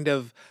 like, kind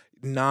of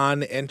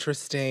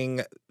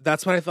non-interesting.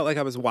 That's what I felt like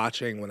I was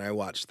watching when I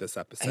watched this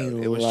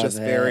episode. It was just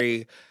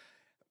very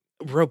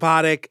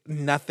robotic.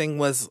 Nothing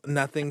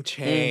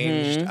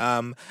changed.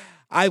 Mm-hmm.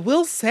 I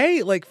will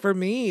say, like, for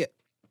me,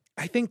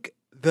 I think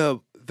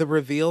the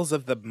reveals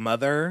of the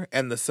mother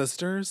and the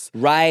sisters,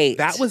 Right.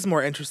 that was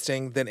more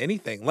interesting than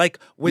anything. Like,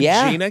 when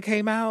Gina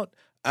came out,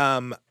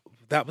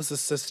 that was the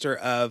sister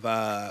of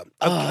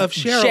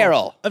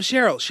Cheryl.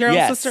 Cheryl's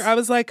sister. I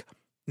was like,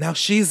 now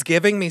she's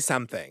giving me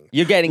something.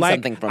 You're getting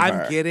something from her.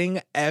 I'm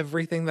getting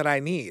everything that I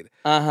need.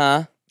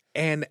 Uh-huh.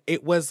 And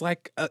it was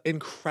like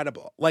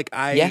incredible. Like,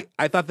 I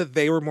thought that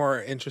they were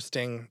more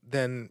interesting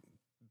than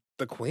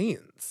the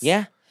queens.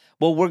 Yeah.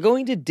 Well, we're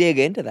going to dig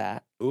into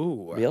that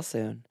real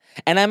soon.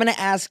 And I'm going to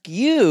ask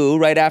you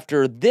right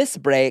after this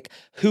break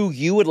who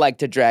you would like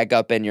to drag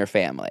up in your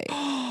family.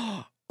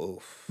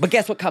 Oof. But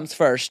guess what comes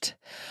first?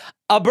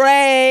 A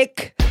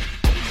break.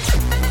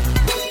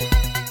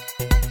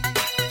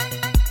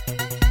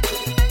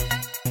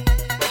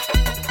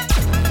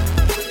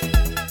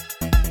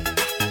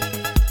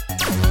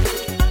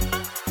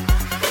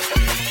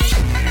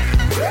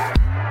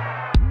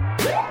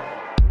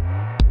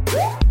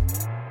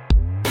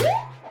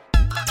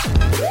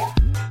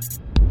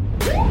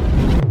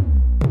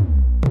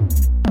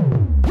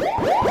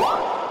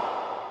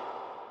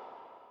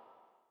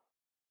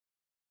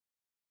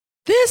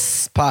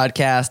 This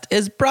podcast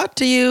is brought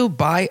to you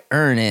by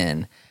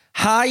Earnin.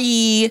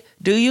 Hi,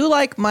 do you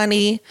like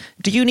money?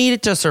 Do you need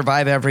it to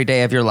survive every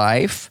day of your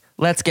life?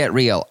 Let's get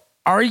real.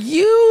 Are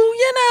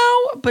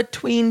you,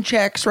 between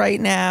checks right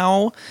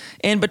now,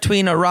 in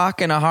between a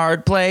rock and a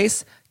hard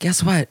place?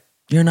 Guess what?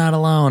 You're not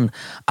alone.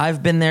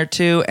 I've been there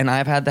too, and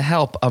I've had the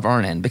help of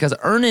Earnin, because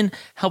Earnin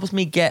helps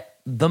me get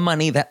the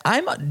money that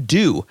I'm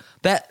due,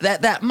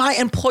 that my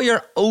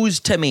employer owes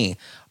to me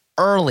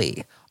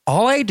early.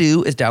 All I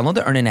do is download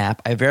the Earnin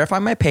app, I verify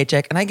my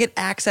paycheck, and I get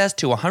access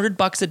to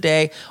 $100 a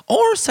day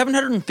or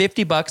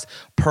 $750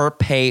 per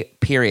pay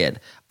period.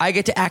 I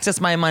get to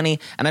access my money,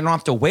 and I don't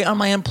have to wait on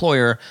my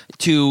employer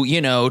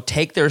to,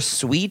 take their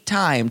sweet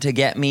time to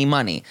get me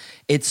money.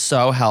 It's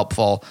so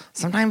helpful.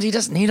 Sometimes you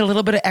just need a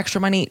little bit of extra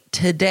money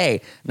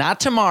today, not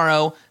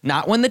tomorrow,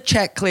 not when the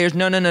check clears.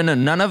 No,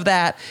 none of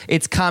that.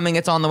 It's coming.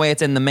 It's on the way.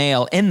 It's in the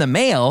mail. In the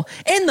mail?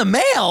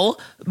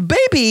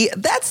 Baby,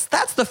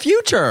 that's the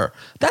future.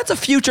 That's a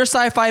future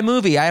sci-fi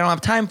movie I don't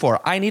have time for.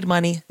 I need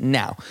money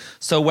now.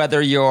 So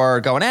whether you're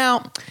going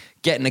out,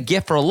 getting a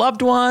gift for a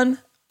loved one,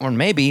 or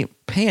maybe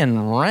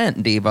paying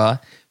rent, diva,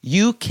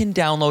 you can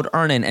download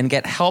Earnin and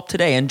get help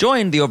today and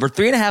join the over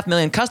 3.5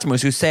 million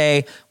customers who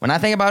say, when I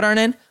think about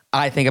Earnin,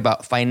 I think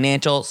about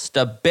financial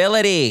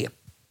stability.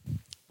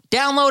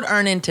 Download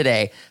Earnin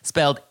today,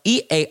 spelled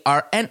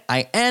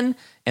EARNIN,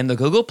 in the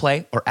Google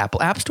Play or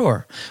Apple App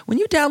Store. When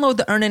you download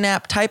the Earnin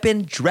app, type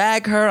in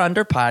Drag Her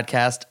Under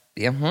Podcast.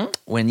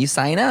 When you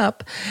sign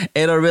up,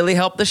 it'll really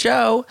help the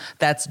show.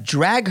 That's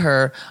Drag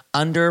Her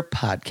Under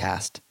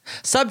Podcast.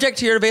 Subject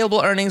to your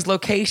available earnings,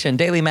 location,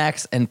 daily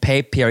max, and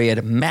pay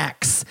period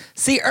max.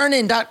 See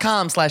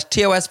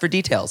earnin.com/TOS for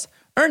details.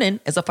 Earnin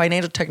is a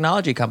financial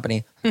technology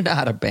company,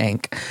 not a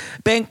bank.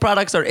 Bank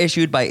products are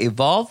issued by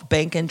Evolve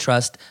Bank and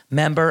Trust,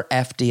 member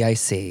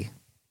FDIC.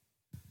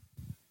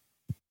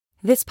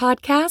 This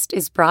podcast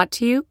is brought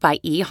to you by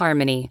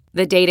eHarmony,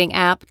 the dating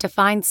app to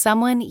find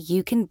someone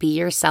you can be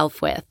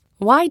yourself with.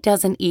 Why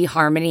doesn't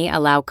eHarmony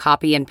allow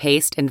copy and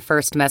paste in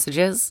first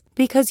messages?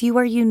 Because you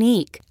are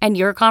unique, and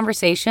your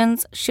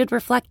conversations should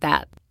reflect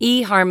that.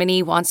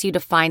 eHarmony wants you to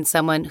find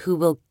someone who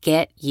will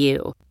get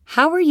you.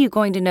 How are you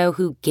going to know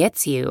who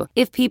gets you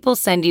if people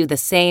send you the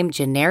same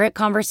generic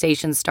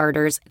conversation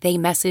starters they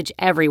message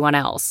everyone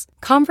else?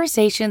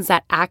 Conversations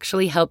that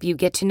actually help you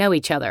get to know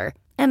each other.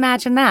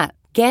 Imagine that.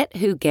 Get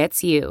who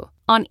gets you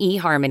on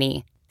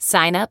eHarmony.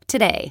 Sign up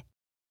today.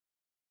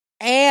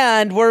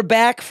 And we're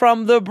back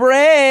from the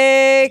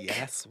break.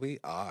 Yes, we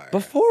are.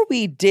 Before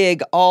we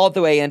dig all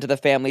the way into the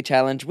family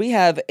challenge, we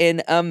have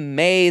an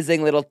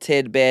amazing little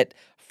tidbit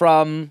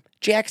from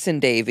Jackson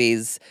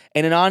Davies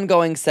in an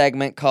ongoing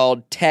segment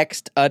called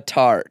Text a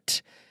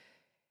Tart.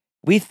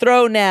 We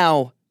throw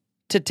now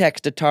to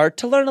Text a Tart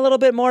to learn a little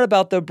bit more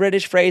about the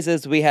British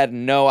phrases we had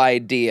no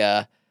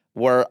idea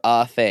were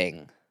a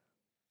thing.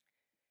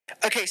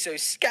 Okay, so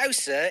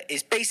Scouser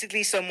is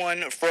basically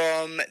someone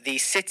from the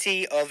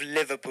city of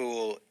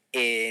Liverpool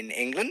in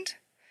England.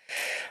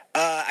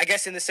 I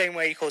guess in the same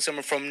way you call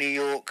someone from New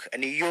York a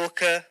New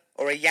Yorker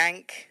or a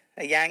Yank.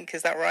 A Yank,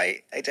 is that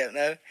right? I don't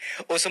know.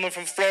 Or someone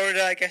from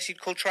Florida, I guess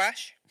you'd call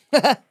trash.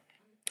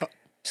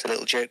 Just a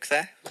little joke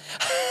there.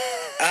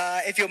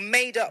 If you're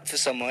made up for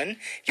someone,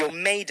 you're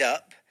made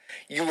up.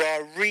 You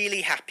are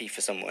really happy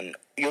for someone.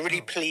 You're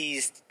really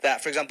pleased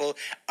that, for example,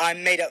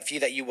 I'm made up for you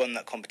that you won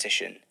that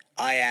competition.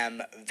 I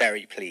am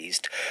very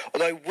pleased.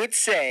 Although I would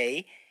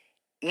say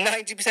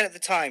 90% of the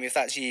time, if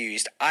that's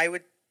used, I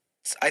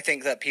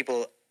think that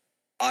people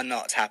are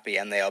not happy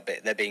and they're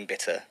being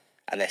bitter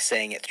and they're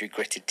saying it through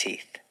gritted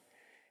teeth.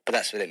 But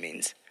that's what it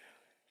means.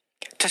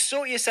 To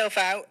sort yourself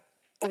out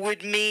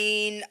would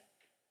mean,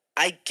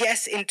 I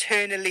guess,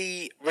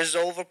 internally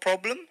resolve a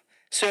problem.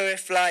 So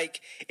if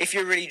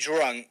you're really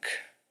drunk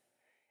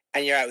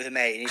and you're out with a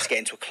mate and you need to get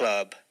into a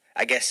club,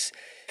 I guess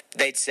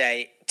they'd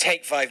say,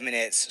 take 5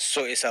 minutes,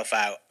 sort yourself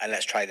out, and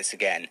let's try this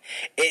again.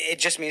 It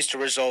just means to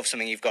resolve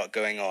something you've got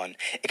going on.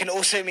 It can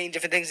also mean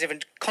different things,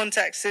 different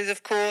contexts,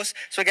 of course.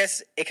 So I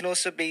guess it can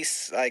also be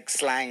like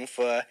slang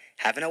for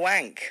having a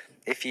wank.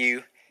 If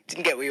you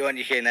didn't get what you want,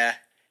 you can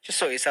just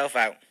sort yourself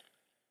out.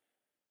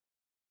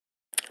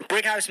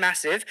 Brighouse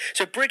Massive.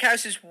 So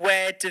Brighouse is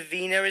where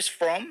Davina is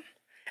from.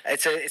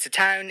 It's a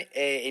town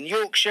in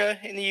Yorkshire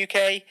in the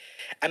UK.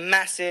 And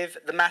Massive,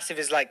 the Massive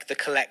is like the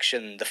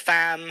collection, the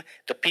fam,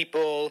 the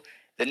people,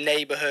 the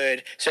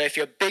neighbourhood. So if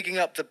you're bigging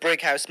up the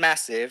Brighouse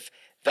Massive,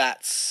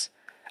 that's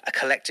a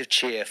collective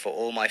cheer for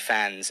all my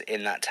fans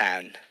in that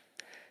town.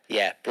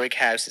 Yeah,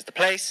 Brighouse is the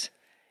place.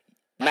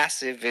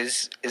 Massive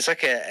is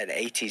like an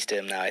 80s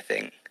term now, I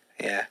think.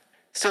 Yeah,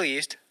 still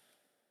used.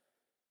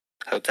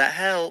 Hope that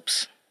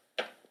helps.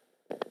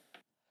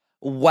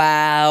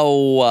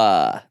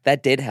 Wow,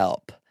 that did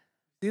help.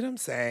 See what I'm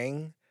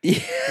saying? Yeah.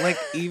 Like,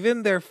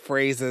 even their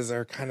phrases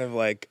are kind of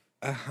like,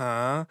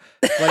 Like,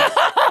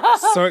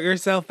 sort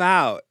yourself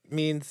out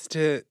means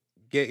to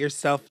get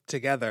yourself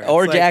together.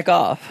 Or it's jack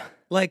off.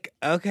 Like,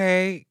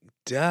 okay,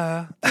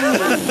 duh.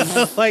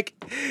 Like,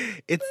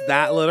 it's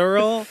that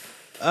literal.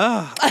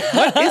 Ugh,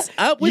 what is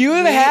up with You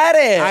have me? had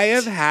it. I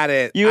have had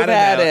it. You have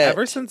had it.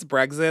 Ever since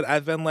Brexit,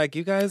 I've been like,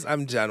 you guys,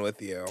 I'm done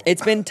with you.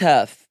 It's been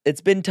tough.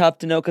 It's been tough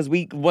to know because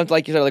once,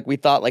 like you said, we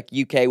thought like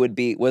UK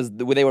they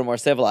were more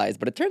civilized,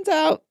 but it turns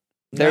out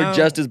they're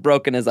just as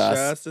broken as us.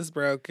 Just as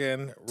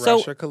broken.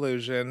 Russia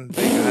collusion.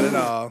 They got it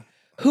all.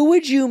 Who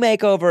would you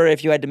make over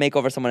if you had to make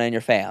over someone in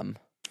your fam?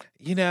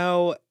 You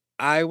know,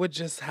 I would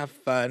just have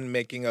fun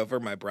making over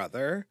my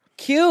brother.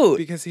 Cute.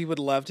 Because he would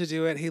love to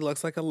do it. He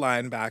looks like a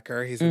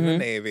linebacker. He's in the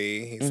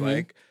Navy. He's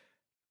like,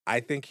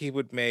 I think he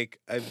would make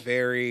a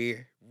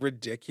very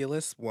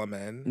ridiculous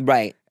woman.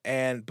 Right.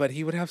 But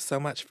he would have so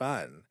much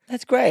fun.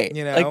 That's great.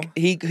 You know? Like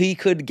he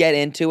could get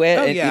into it.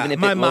 Oh, and yeah. Even if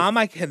my mom,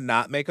 I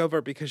cannot make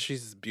over because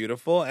she's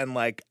beautiful. And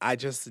like, I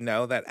just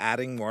know that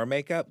adding more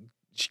makeup,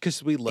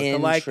 because we look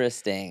alike,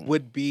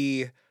 would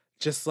be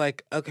just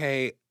like,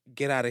 okay,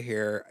 get out of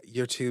here.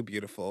 You're too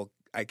beautiful.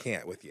 I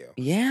can't with you.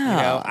 Yeah.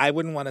 You know, I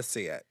wouldn't want to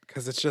see it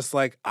because it's just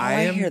like,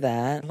 I hear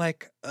that.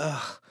 Like,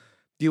 ugh.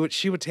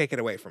 She would take it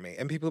away from me.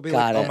 And people would be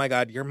oh my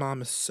God, your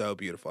mom is so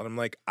beautiful. And I'm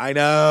like, I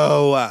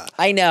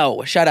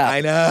know. Shut up.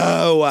 I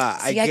know.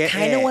 See, I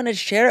kind of want to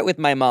share it with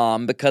my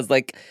mom because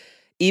like,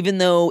 even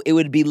though it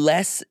would be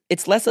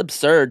it's less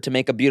absurd to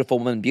make a beautiful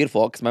woman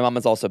beautiful, because my mom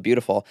is also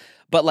beautiful,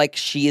 but like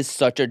she is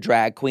such a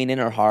drag queen in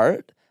her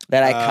heart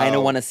that I kind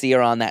of want to see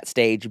her on that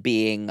stage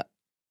being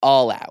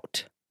all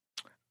out.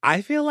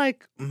 I feel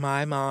like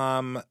my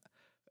mom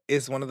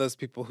is one of those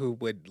people who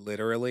would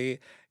literally,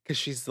 because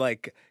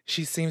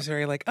she seems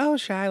very like, oh,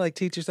 shy, like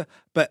teachers,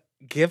 but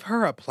give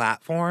her a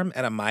platform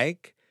and a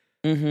mic,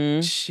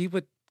 she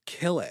would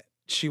kill it.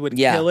 She would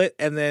kill it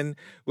and then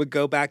would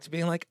go back to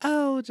being like,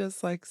 oh,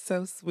 just like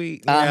so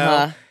sweet, you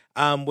know?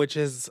 Which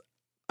is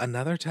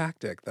another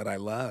tactic that I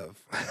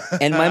love.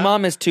 And my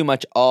mom is too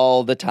much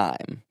all the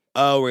time.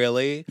 Oh,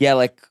 really? Yeah,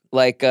 like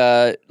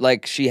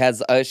she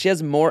has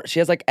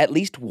like at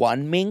least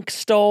one mink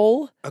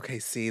stole. Okay,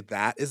 see,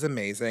 that is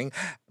amazing.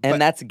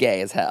 And that's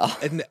gay as hell.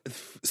 And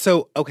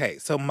so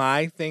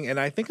my thing, and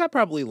I think I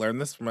probably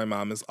learned this from my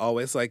mom, is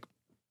always like,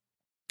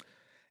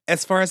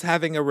 as far as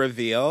having a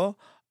reveal,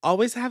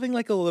 always having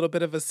like a little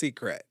bit of a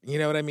secret. You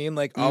know what I mean?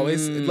 Like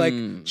always like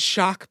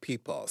shock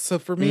people. So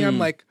for me, I'm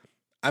like,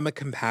 I'm a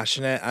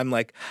compassionate, I'm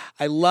like,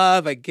 I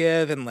love, I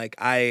give, and like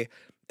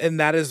and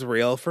that is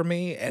real for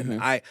me. And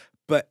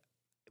but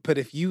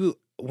if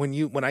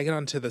when I get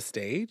onto the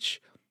stage,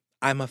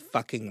 I'm a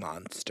fucking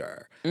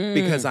monster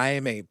because I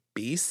am a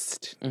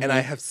beast and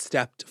I have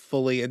stepped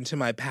fully into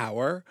my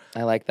power.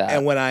 I like that.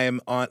 And when I am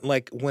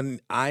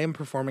when I am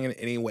performing in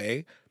any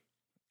way,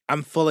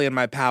 I'm fully in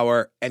my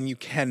power, and you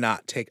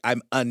cannot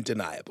I'm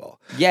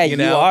undeniable. Yeah,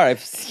 you are.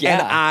 Yeah.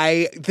 And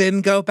I then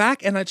go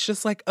back, and it's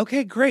just like,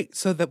 okay, great.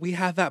 So that we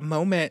have that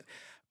moment,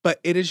 but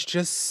it is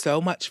just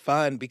so much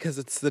fun because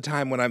it's the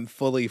time when I'm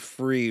fully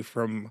free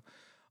from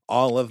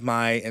all of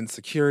my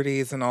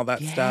insecurities and all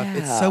that stuff.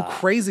 It's so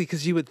crazy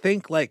because you would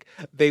think like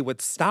they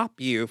would stop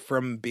you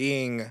from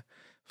being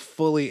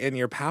fully in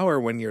your power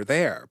when you're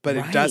there, but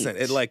it doesn't.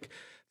 It like,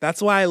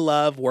 that's why I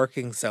love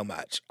working so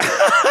much.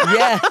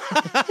 Yeah.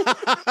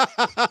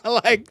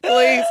 Like,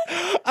 please,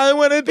 I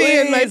want to be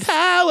in my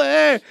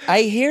power.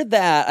 I hear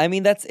that. I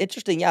mean, that's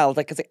interesting. Yeah,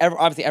 like, cause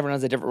obviously everyone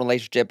has a different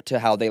relationship to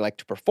how they like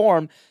to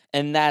perform,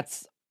 and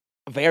that's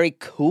very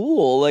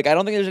cool. Like, I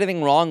don't think there's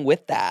anything wrong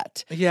with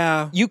that.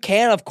 Yeah. You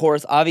can, of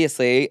course,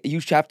 obviously, you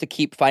have to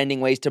keep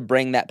finding ways to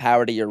bring that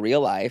power to your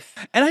real life.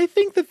 And I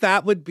think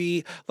that would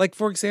be, like,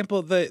 for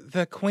example,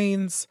 the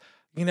queens,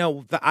 you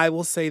know, I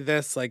will say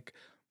this, like,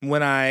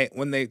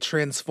 when they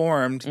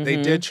transformed, they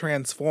did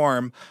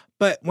transform.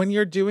 But when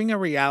you're doing a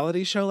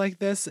reality show like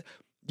this,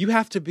 you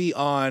have to be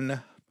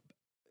on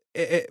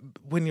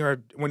when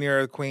you're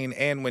a queen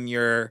and when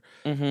you're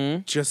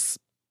just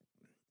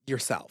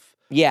yourself.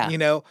 Yeah. You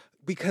know,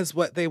 because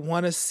what they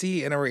want to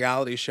see in a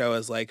reality show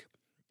is like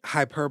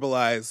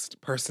hyperbolized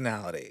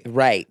personality.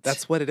 Right.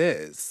 That's what it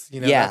is.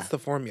 You know, that's the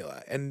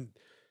formula. And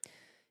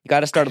you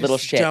got to start a little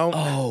shit.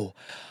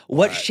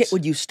 What shit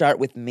would you start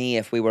with me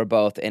if we were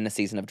both in a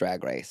season of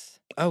Drag Race?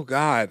 Oh,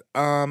 God.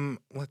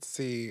 Let's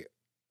see.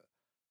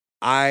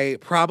 I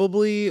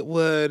probably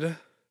would.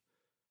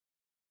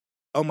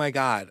 Oh, my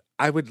God.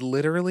 I would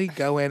literally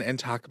go in and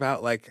talk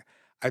about, like,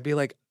 I'd be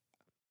like,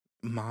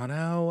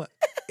 Mono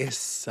is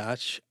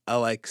such a,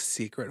 like,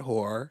 secret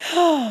whore.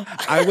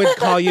 I would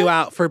call you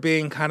out for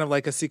being kind of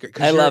like a secret.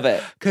 I love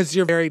it. Because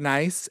you're very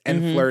nice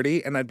and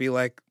flirty. And I'd be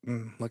like,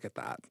 look at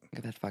that. Look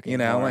at that fucking You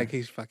know, whore. like,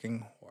 he's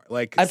fucking whore.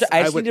 Like, I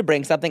just need to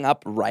bring something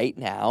up right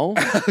now.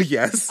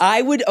 Yes.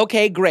 I would,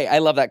 okay, great. I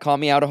love that. Call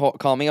me a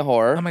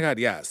whore. Oh, my God,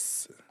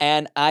 yes.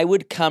 And I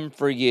would come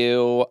for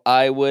you.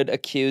 I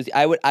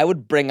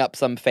would bring up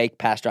some fake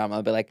past drama.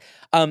 I'd be like,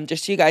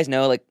 just so you guys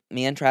know, like,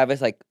 me and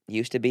Travis, like,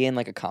 used to be in,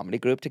 like, a comedy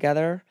group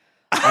together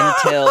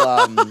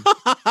until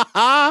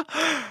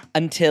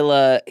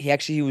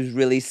he was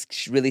really,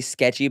 really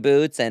sketchy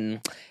boots, and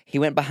he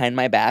went behind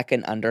my back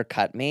and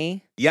undercut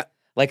me. Yep.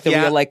 Like the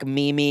real, like,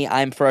 Mimi,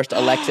 I'm first,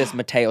 Alexis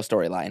Mateo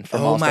storyline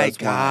from All Stars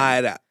 1. Oh,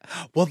 my God.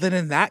 Well, then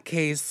in that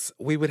case,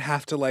 we would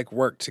have to, like,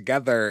 work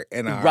together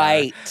in our...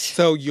 Right.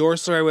 So your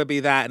story would be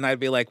that, and I'd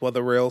be like, well,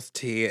 the real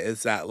tea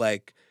is that,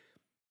 like,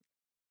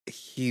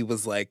 he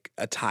was, like,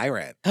 a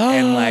tyrant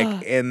and,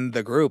 like, in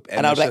the group.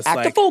 And I was like,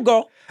 act a fool,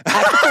 girl.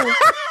 Act a fool.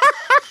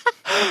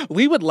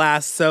 We would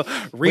last. So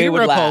Rita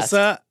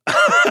Repulsa.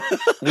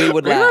 We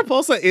would Rita laugh.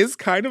 Repulsa is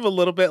kind of a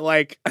little bit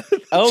like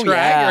Oh,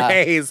 Drag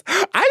Race.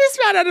 I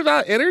just found out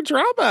about inner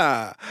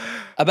drama.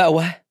 About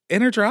what?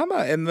 Inner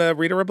drama in the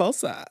Rita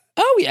Repulsa.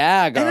 Oh,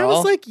 yeah, girl. And I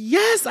was like,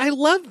 yes, I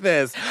love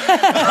this.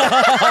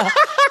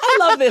 I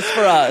love this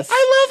for us.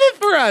 I love it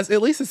for us.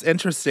 At least it's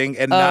interesting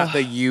and not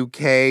the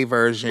UK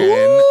version.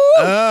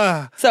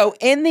 So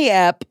in the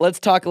app, let's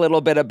talk a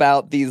little bit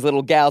about these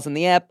little gals in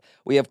the app.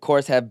 We, of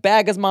course, have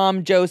Bagga's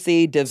mom,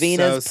 Josie,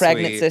 Davina's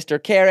pregnant sister,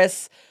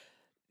 Karis,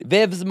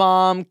 Viv's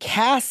mom,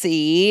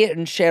 Cassie,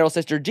 and Cheryl's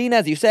sister, Gina,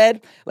 as you said.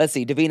 Let's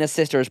see. Davina's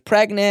sister is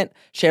pregnant.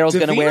 Cheryl's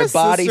going to wear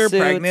bodysuits. Sister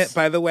pregnant,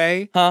 by the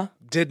way. Huh?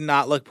 Did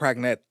not look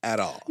pregnant at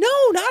all. No,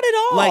 not at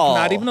all. Like,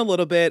 not even a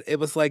little bit. It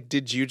was like,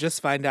 did you just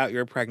find out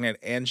you're pregnant,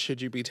 and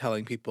should you be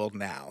telling people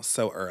now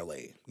so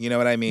early? You know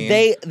what I mean?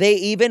 They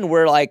even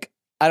were like,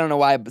 I don't know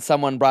why, but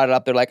someone brought it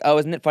up. They're like, oh,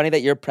 isn't it funny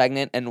that you're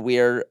pregnant and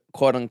we're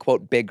quote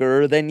unquote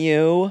bigger than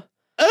you?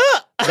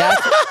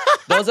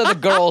 Those are the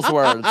girls'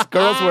 words.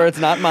 Girls' words,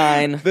 not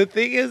mine. The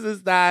thing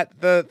is that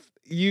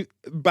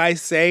by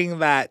saying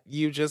that,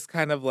 you just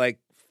kind of like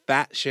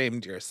fat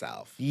shamed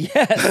yourself.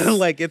 Yes.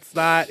 Like it's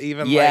not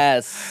even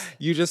like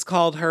you just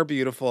called her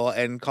beautiful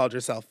and called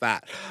yourself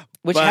fat.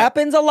 Which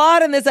happens a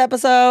lot in this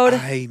episode.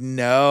 I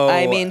know.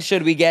 I mean,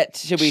 should we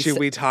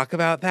talk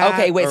about that?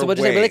 Okay, wait, so we'll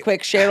just say really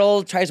quick.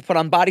 Cheryl tries to put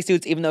on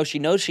bodysuits even though she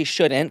knows she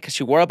shouldn't because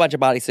she wore a bunch of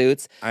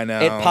bodysuits. I know.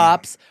 It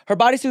pops. Her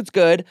bodysuit's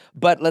good,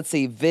 but let's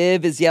see.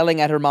 Viv is yelling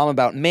at her mom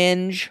about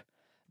Minge.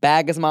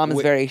 Bagga's mom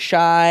is very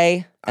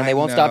shy, and they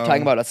won't stop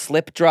talking about a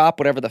slip drop,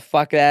 whatever the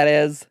fuck that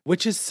is.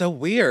 Which is so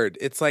weird.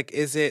 It's like,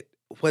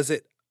 was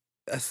it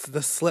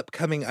the slip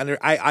coming under?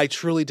 I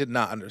truly did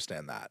not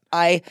understand that.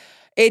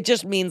 It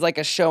just means like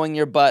a showing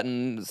your butt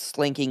and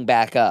slinking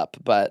back up,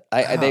 but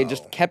they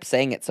just kept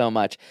saying it so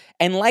much.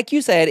 And like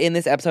you said, in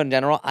this episode in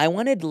general, I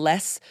wanted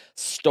less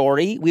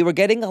story. We were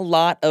getting a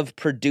lot of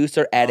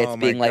producer edits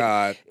being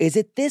like, is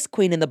it this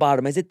queen in the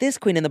bottom? Is it this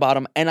queen in the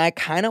bottom? And I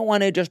kind of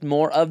wanted just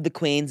more of the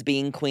queens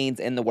being queens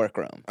in the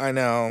workroom. I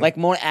know. Like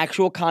more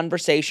actual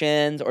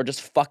conversations or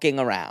just fucking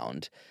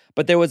around.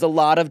 But there was a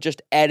lot of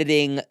just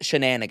editing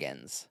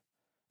shenanigans.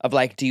 Of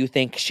like, do you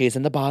think she's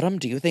in the bottom?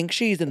 Do you think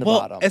she's in the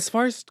bottom? As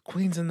far as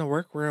queens in the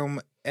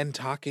workroom and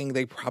talking,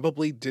 they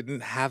probably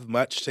didn't have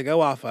much to go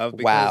off of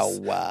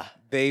because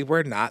they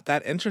were not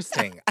that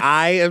interesting.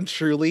 I am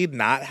truly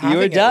not having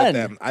it with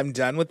them. I'm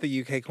done with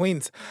the UK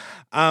queens.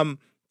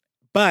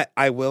 But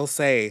I will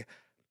say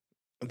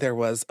there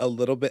was a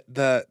little bit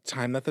the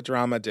time that the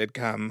drama did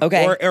come.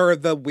 Okay. Or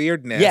the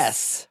weirdness.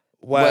 Yes.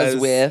 Was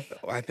with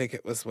I think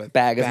it was with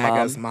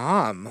Bagga's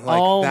mom.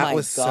 Like that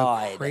was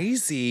God. so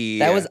crazy.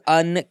 That was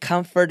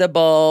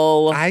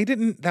uncomfortable.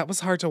 That was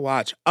hard to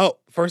watch. Oh,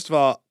 first of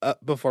all,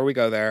 before we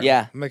go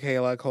there,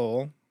 Michaela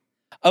Cole.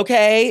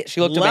 Okay,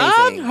 she looked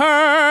amazing. Love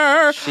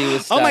her. She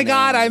was stunning. Oh my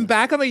God, I'm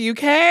back on the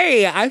UK.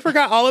 I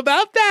forgot all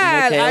about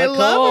that. I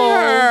love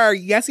her.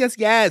 Yes.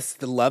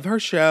 Love her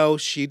show.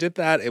 She did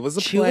that. It was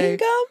a play. Chewing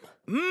gum?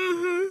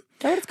 Mm-hmm.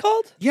 Is that what it's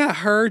called? Yeah,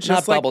 her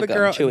just not like the gum,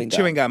 girl chewing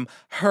gum.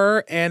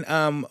 Her and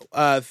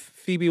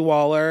Phoebe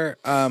Waller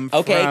from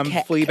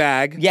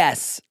Fleabag.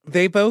 Yes.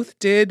 They both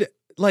did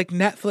like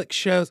Netflix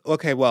shows.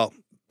 Okay, well,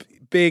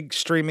 big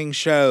streaming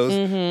shows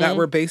that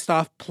were based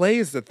off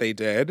plays that they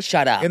did.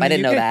 Shut up. I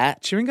didn't know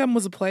that. Chewing Gum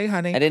was a play,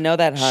 honey. I didn't know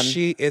that, hon.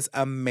 She is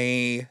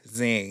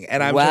amazing.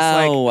 And I'm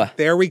just like,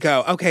 there we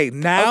go. Okay,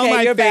 now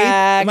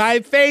my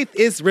faith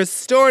is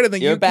restored in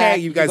the UK. Back.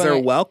 You guys are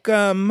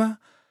welcome.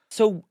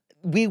 So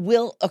we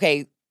will.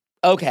 Okay.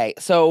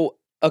 So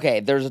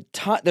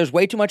there's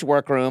way too much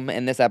workroom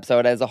in this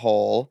episode as a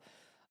whole.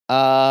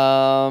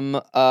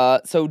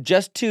 So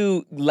just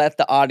to let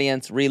the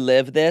audience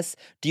relive this,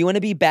 do you want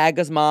to be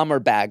Bagga's mom or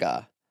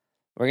Bagga?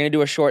 We're gonna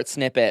do a short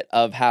snippet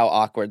of how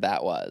awkward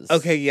that was.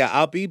 Okay, yeah,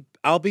 I'll be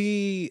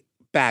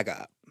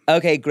Bagga.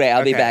 Okay, great.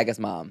 I'll be Bagga's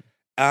mom.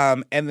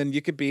 And then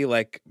you could be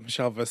like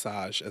Michelle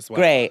Visage as well.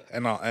 Great.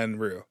 And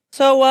Rue.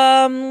 So,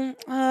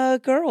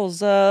 girls,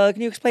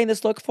 can you explain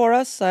this look for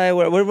us?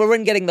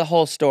 We're getting the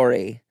whole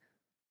story.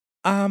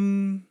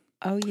 Oh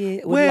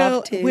yeah, would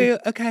love to. Well,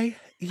 okay.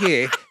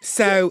 Yeah,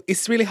 so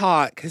it's really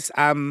hard because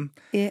I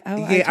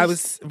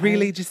was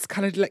really just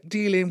kind of like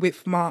dealing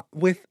with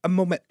a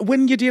moment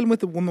when you're dealing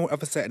with a woman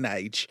of a certain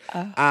age.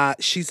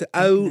 She's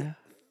an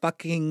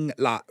fucking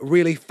like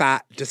really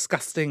fat,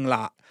 disgusting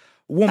like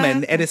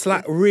woman, and it's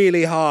like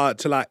really hard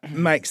to like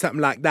make something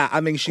like that.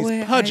 I mean, she's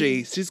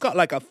pudgy. She's got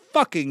like a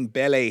fucking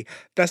belly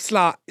that's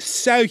like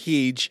so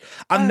huge.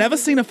 I've never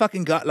seen a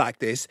fucking gut like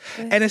this,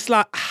 and it's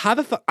like how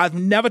the fuck? I've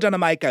never done a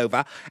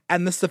makeover,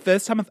 and this is the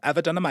first time I've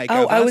ever done a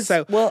makeover.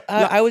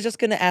 I was just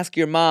gonna ask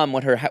your mom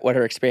what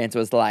her experience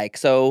was like.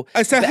 So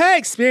her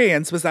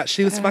experience was that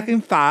she was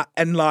fucking fat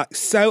and like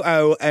so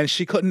old, and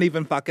she couldn't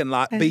even fucking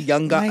like be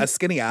younger or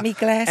skinnier. Me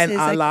glasses,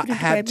 and I like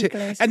had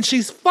to, and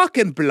she's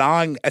fucking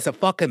blind as a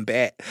fucking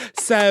bitch.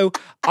 So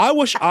I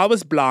wish I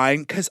was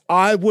blind because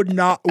I would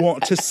not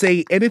want to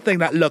see anything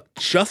that looked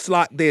just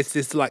like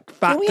this like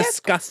fat,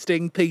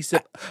 disgusting piece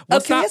of...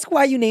 Can I ask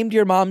why you named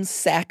your mom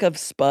Sack of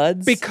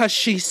Spuds? Because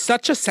she's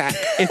such a sack.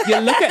 If you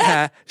look at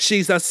her,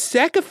 she's a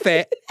sack of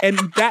fat,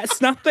 and that's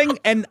nothing.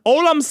 And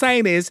all I'm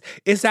saying is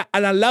that,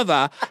 and I love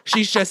her,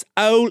 she's just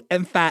old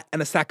and fat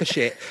and a sack of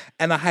shit.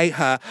 And I hate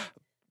her.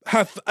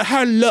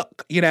 Her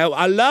look, you know,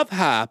 I love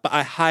her, but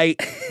I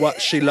hate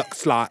what she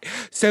looks like.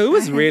 So it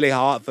was really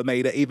hard for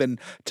me to even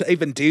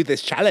do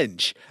this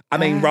challenge. I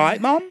mean,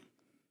 right, Mom?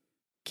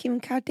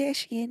 Kim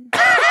Kardashian.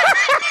 And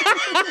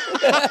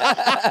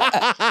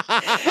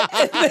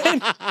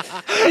then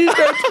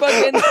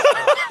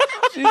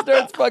she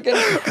starts fucking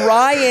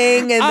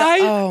crying, and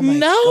oh my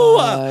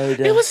God.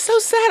 It was so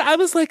sad. I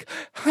was like,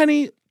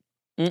 honey,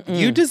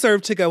 You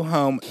deserve to go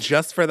home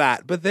just for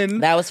that. But then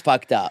that was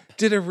fucked up.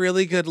 Did a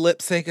really good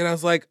lip sync, and I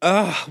was like,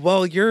 oh,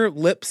 well, you're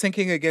lip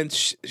syncing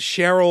against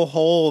Cheryl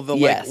Hole, the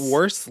like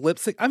worst lip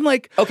sync. I'm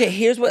like, okay,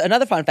 here's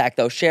another fun fact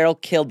though. Cheryl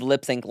killed the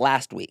lip sync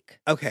last week.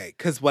 Okay,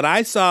 because what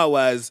I saw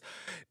was,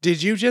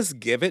 did you just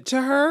give it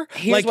to her?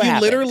 Here's what you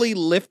happened. Literally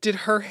lifted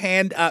her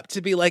hand up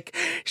to be like,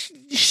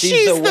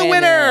 she's the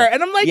winner.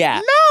 And I'm like,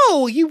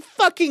 no, you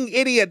fucking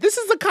idiot. This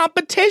is a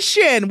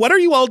competition. What are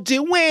you all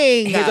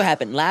doing? Here's what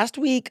happened. Last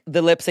week,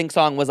 the lip sync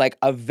song was like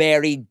a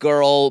very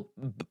girl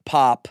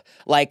pop,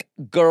 like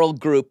girl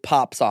group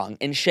pop song.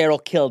 And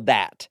Cheryl killed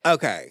that.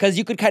 Okay. Because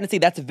you could kind of see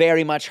that's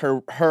very much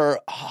her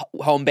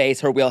home base,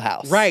 her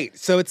wheelhouse. Right.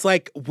 So it's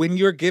like when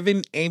you're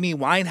giving Amy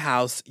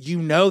Winehouse,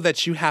 you know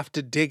that you have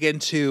to dig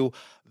into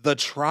the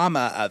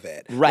trauma of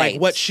it. Right.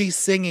 Like what she's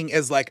singing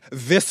is like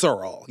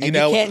visceral. You and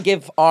know? You can't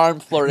give arm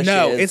flourishes.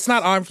 No, it's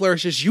not arm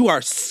flourishes. You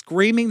are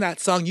screaming that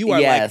song. You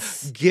are like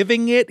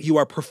giving it. You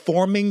are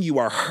performing. You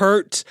are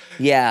hurt.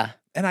 Yeah.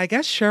 And I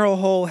guess Cheryl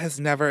Hole has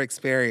never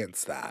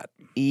experienced that.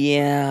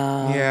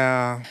 Yeah.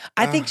 Yeah.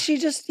 I think she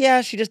just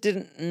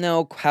didn't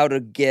know how to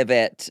give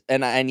it.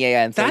 And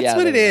so, that's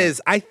what it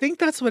is. I think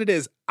that's what it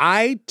is.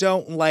 I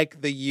don't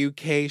like the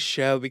UK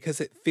show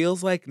because it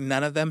feels like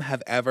none of them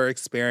have ever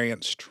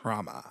experienced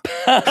trauma.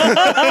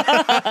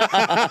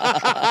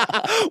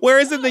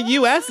 Whereas in the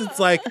US, it's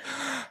like,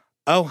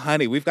 oh,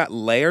 honey, we've got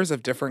layers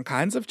of different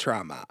kinds of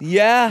trauma.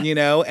 Yeah. You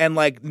know, and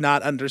like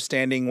not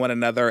understanding one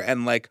another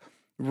and like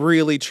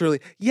really,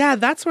 truly. Yeah,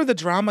 that's where the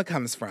drama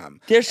comes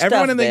from. There's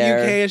Everyone in the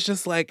there. UK is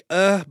just like,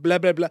 blah,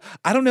 blah, blah.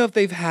 I don't know if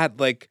they've had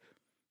like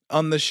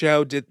on the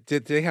show, did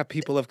they have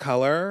people of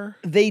color?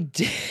 They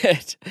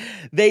did.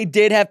 They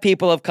did have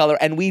people of color,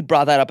 and we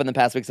brought that up in the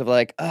past weeks of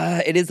like,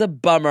 it is a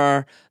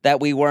bummer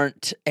that we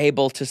weren't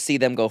able to see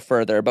them go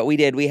further, but we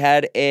did. We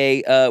had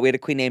a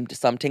queen named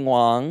Something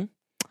Wong.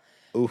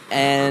 Oof.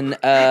 And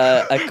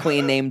a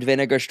queen named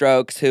Vinegar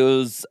Strokes,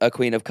 who's a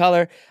queen of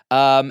color.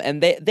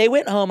 And they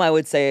went home, I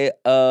would say,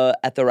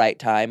 at the right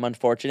time,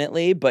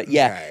 unfortunately. But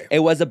yeah, It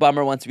was a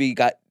bummer once we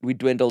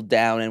dwindled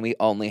down and we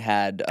only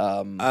had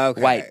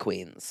white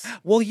queens.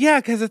 Well, yeah,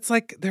 because it's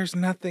like there's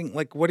nothing,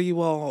 like, what do you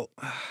all...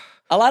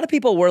 A lot of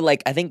people were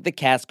like, I think the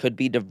cast could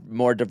be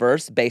more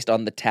diverse based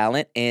on the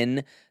talent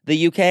in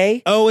the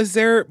UK. Oh, is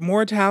there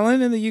more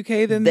talent in the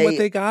UK than what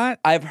they got?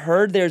 I've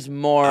heard there's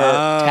more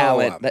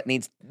talent that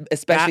needs,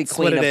 especially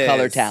queen of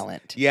color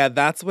talent. Yeah,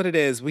 that's what it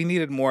is. We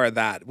needed more of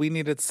that. We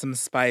needed some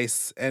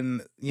spice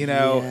and, you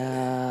know,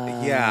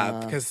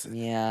 because...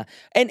 Yeah.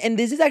 And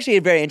this is actually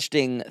a very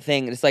interesting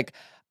thing. It's like,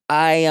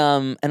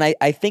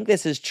 I think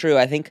this is true.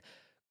 I think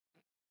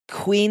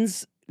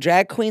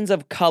drag queens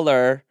of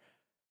color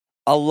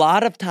a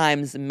lot of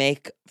times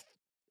make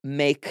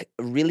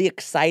really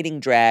exciting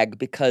drag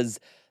because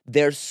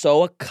they're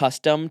so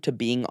accustomed to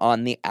being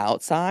on the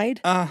outside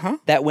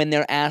that when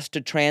they're asked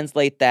to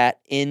translate that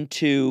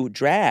into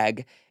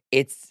drag,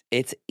 it's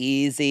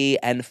easy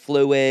and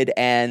fluid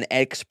and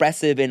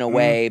expressive in a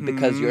way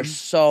because you're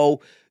so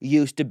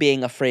used to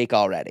being a freak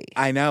already.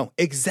 I know.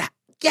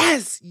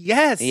 Yes.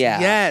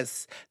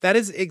 That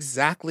is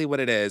exactly what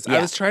it is. Yeah.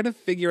 I was trying to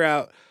figure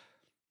out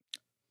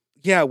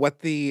what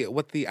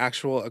the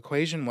actual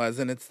equation was,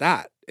 and it's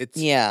that. It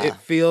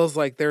feels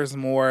like there's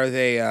more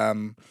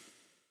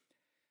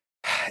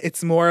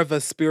it's more of a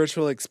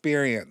spiritual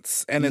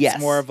experience, and it's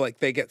more of like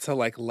they get to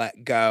like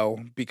let go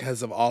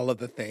because of all of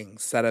the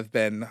things that have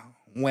been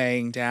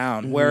weighing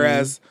down.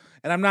 Whereas,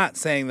 and I'm not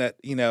saying that,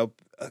 you know,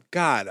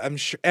 God, I'm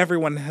sure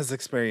everyone has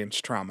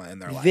experienced trauma in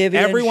their life.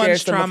 Vivian Everyone's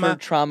shares some of her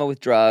trauma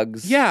with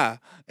drugs. Yeah,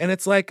 and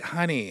it's like,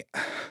 honey,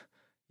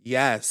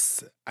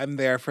 yes, I'm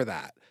there for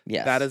that.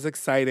 Yes. That is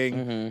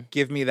exciting.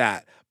 Give me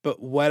that.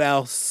 But what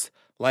else?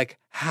 Like,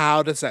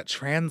 how does that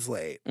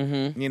translate?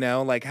 You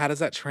know, like, how does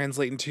that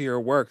translate into your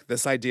work?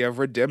 This idea of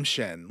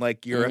redemption.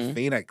 Like, you're a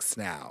phoenix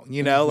now,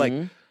 you know? Like,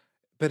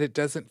 but it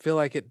doesn't feel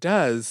like it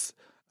does.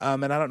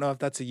 And I don't know if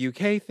that's a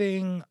UK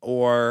thing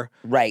or...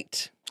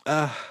 Right.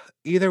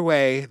 Either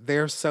way,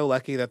 they're so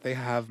lucky that they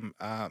have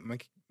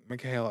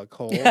Michaela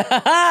Cole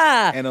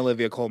and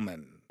Olivia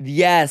Colman.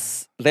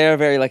 Yes, they're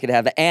very lucky to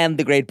have that, and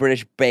the Great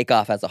British Bake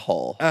Off as a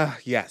whole.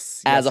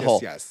 Yes, as a whole.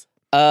 Yes.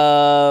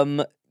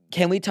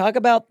 Can we talk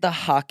about the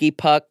hockey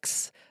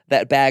pucks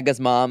that Bagga's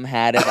mom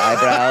had as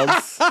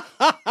eyebrows?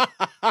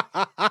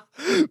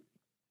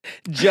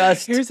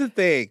 Here's the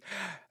thing,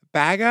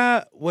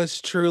 Bagga was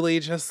truly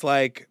just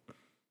like,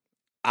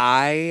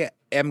 I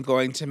am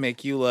going to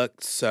make you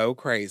look so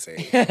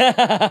crazy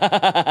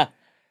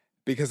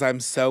because I'm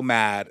so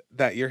mad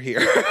that you're here.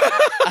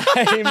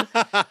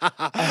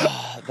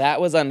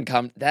 That was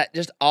uncomfortable. That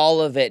just all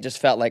of it just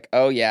felt like,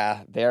 oh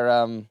yeah, they're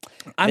I'm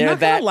they're not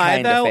that gonna lie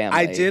kind though, of family.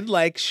 I did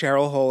like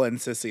Cheryl Hole and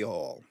Sissy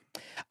Hole.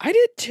 I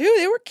did too.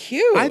 They were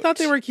cute. I thought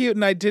they were cute,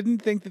 and I didn't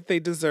think that they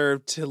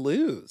deserved to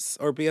lose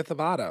or be at the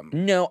bottom.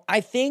 No,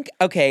 I think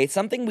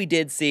something we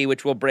did see,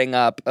 which we'll bring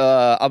up.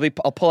 I'll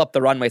pull up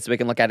the runway so we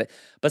can look at it.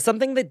 But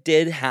something that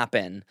did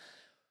happen.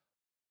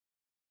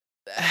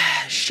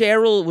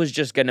 Cheryl was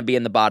just going to be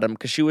in the bottom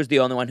because she was the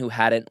only one who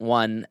hadn't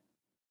won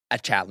a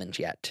challenge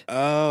yet.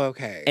 Oh,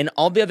 okay. And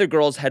all the other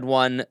girls had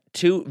won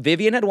 2.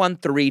 Vivian had won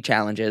 3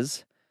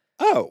 challenges.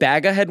 Oh.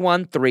 Baga had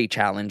won 3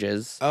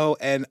 challenges.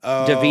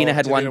 Davina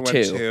had won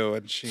 2.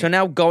 And So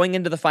now going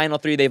into the final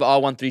 3, they've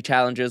all won 3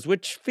 challenges,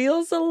 which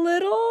feels a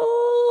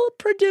little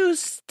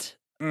produced.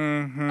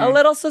 A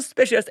little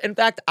suspicious. In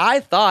fact,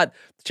 I thought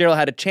Cheryl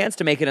had a chance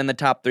to make it in the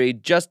top 3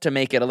 just to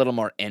make it a little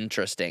more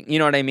interesting. You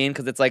know what I mean?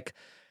 Because it's like,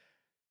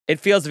 it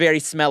feels very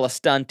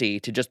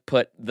smell-a-stunty to just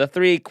put the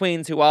 3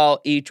 queens who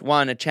all each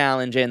won a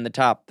challenge in the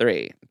top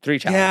 3. 3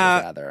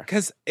 challenges, rather.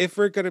 Because if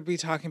we're going to be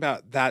talking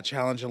about that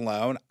challenge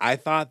alone, I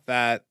thought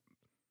that,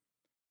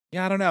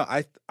 I don't know.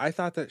 I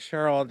thought that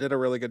Cheryl did a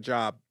really good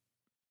job.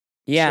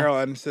 Yeah.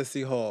 Cheryl and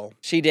Sissy Hole.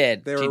 She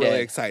did. They were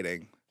really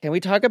exciting. Can we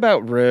talk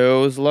about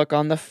Rue's look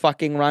on the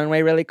fucking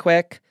runway really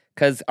quick?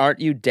 Because Aren't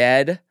You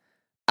Dead?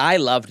 I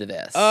loved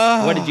this.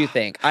 What did you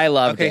think? I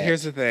loved it. Okay,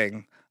 here's the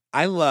thing.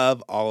 I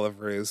love all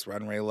of Rue's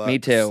runway looks. Me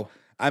too.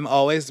 I'm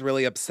always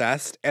really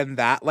obsessed. And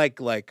that like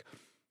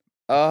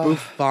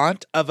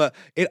bouffant of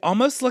it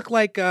almost looked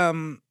like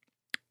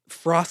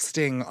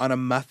frosting on a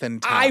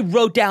muffin top. I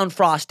wrote down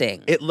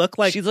frosting. It looked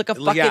like she's like a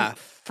fucking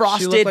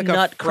frosted like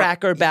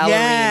nutcracker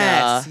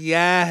ballerina.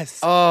 Yes.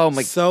 Oh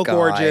my god. So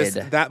gorgeous.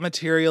 That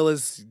material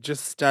is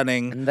just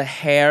stunning. And the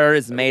hair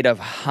is made of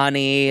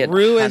honey.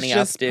 Rue is honey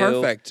just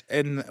updo. perfect.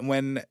 And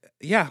when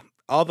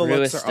all the Rue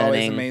looks is are always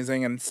stunning.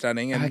 amazing and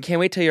stunning. And I can't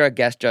wait till you're a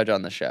guest judge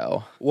on the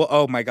show. well,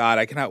 oh my god,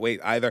 I cannot wait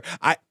either.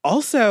 I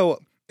also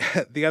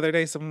the other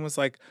day someone was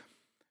like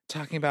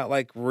talking about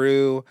like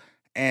Rue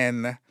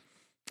and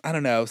I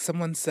don't know,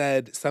 someone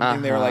said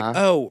something, they were like,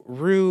 oh,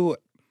 Rue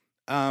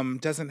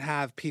doesn't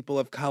have people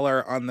of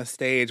color on the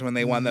stage when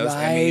they won those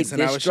Emmys.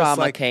 And this I was drama just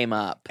like, came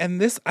up.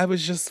 And this, I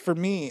was just, for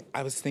me,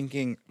 I was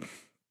thinking,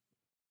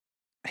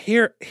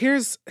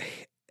 here's,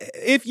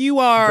 if you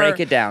are, break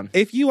it down.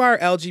 If you are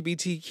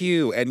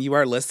LGBTQ and you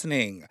are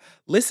listening,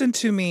 listen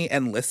to me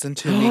and listen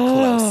to me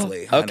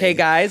closely. Honey. Okay,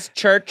 guys,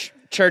 church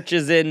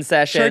is in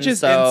session. Church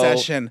is in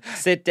session.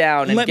 Sit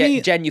down and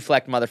get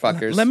genuflect,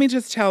 motherfuckers. Let me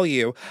just tell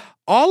you,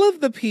 all of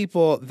the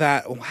people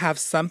that have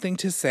something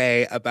to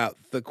say about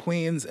the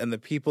queens and the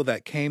people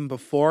that came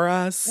before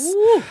us,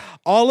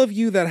 all of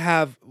you that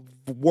have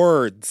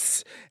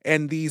words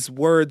and these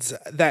words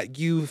that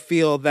you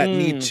feel that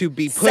need to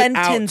be put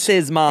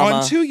sentences, out mama,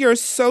 onto your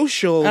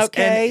socials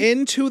and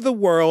into the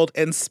world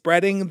and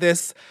spreading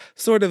this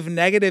sort of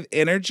negative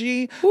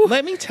energy,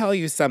 let me tell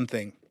you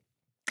something.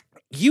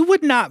 You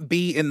would not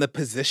be in the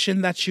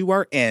position that you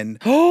are in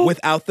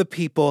without the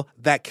people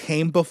that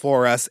came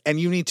before us,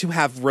 and you need to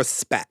have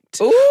respect.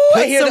 Ooh,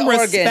 Put some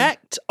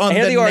respect on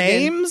the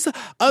names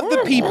of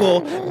the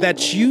people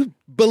that you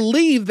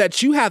believe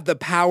that you have the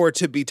power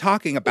to be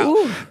talking about.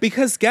 Ooh.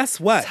 Because guess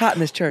what? It's hot in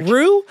this church.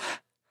 Rue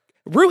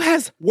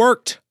has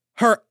worked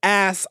her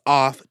ass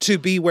off to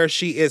be where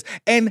she is,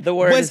 and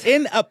was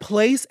in a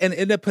place and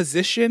in a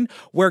position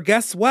where,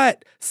 guess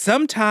what?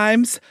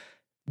 Sometimes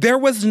there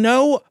wasn't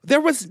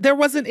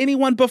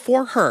anyone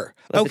before her.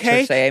 Let okay,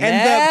 the church say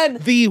amen.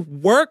 And the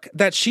work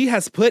that she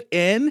has put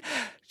in,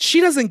 she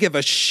doesn't give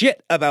a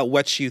shit about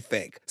what you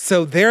think.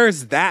 So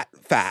there's that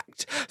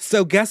fact.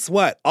 So guess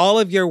what? All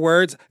of your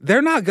words,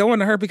 they're not going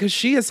to her because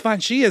she is fine.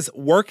 She is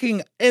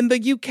working in the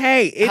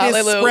UK. It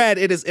is spread.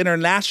 It is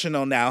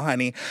international now,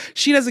 honey.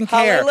 She doesn't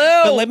care.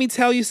 But let me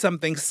tell you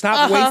something.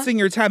 Stop wasting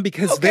your time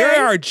because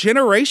there are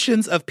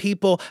generations of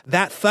people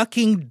that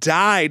fucking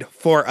died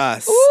for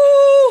us.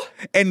 Ooh.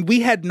 And we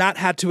had not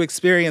had to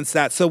experience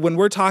that. So when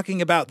we're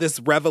talking about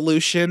this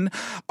revolution,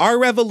 our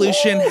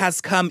revolution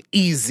has come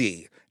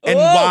easy. And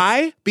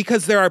why?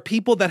 Because there are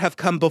people that have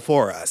come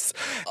before us.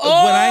 When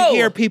I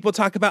hear people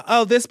talk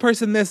about, this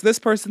person this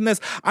person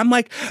this, I'm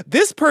like,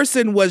 this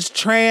person was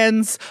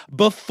trans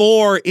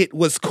before it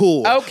was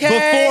cool. Okay.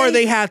 Before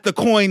they had the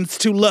coins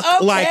to look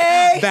like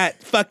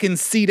that fucking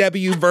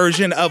CW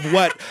version of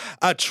what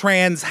a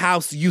trans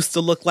house used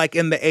to look like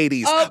in the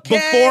 80s. Okay.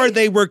 Before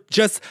they were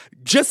just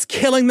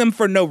killing them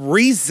for no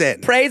reason.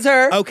 Praise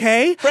her.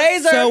 Okay?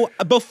 Praise her. So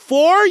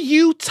before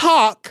you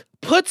talk,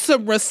 put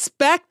some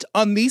respect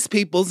on these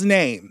people's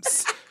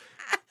names.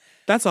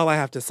 That's all I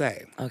have to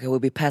say. Okay, we'll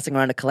be passing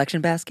around a collection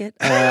basket.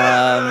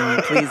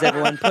 Please,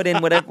 everyone, put in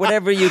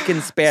whatever you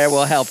can spare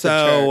will help the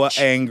church.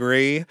 So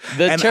angry.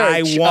 The and church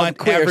I want of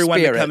queer everyone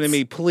spirits. to come to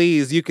me.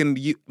 Please,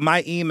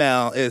 my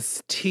email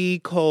is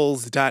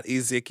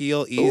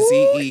tcoles.ezekiel,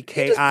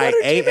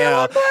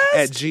 EZEKIAL,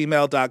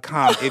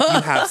 @gmail.com. If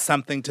you have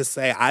something to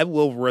say, I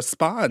will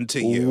respond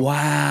to you.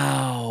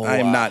 Wow.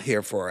 I'm not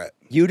here for it.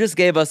 You just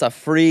gave us a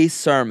free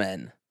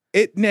sermon.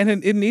 It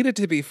needed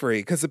to be free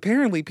because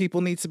apparently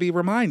people need to be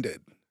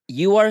reminded.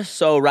 You are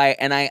so right,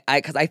 and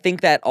because I think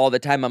that all the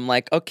time. I'm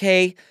like,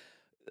 okay,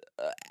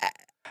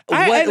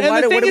 what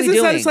are we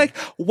doing? It's like,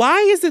 why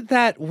is it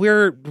that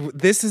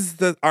this is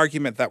the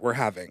argument that we're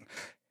having?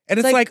 And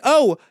it's like,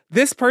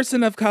 this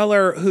person of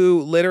color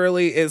who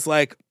literally is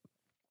like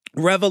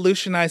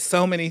revolutionized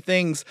so many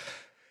things,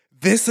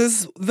 this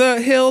is the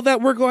hill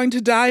that we're going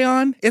to die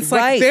on. It's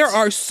like there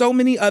are so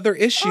many other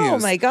issues. Oh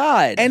my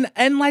God.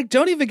 And like,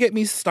 don't even get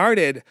me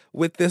started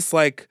with this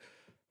like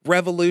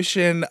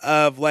revolution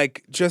of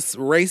like just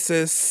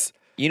racist.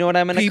 You know what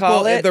I'm going to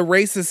call it? The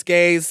racist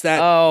gays that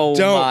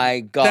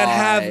my God. that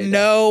have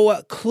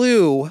no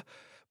clue,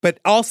 but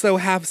also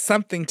have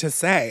something to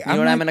say. You know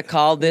what I'm going to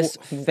call this?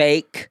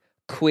 Fake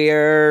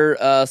queer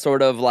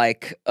sort of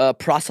like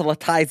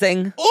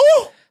proselytizing.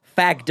 Ooh!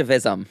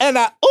 Factivism. And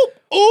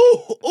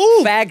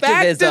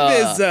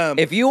Factivism.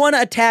 If you want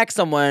to attack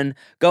someone,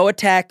 go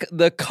attack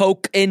the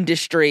Coke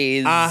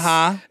Industries.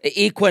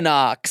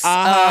 Equinox.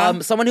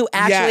 Someone who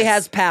actually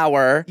has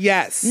power.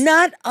 Yes.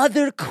 Not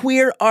other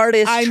queer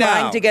artists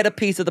trying to get a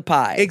piece of the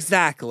pie.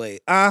 Exactly.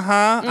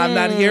 I'm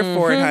not here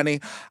for it,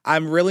 honey.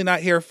 I'm really not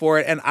here for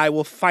it, and I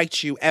will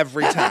fight you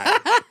every time.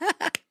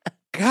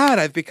 God,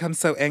 I've become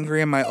so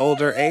angry in my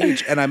older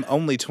age, and I'm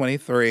only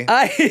 23.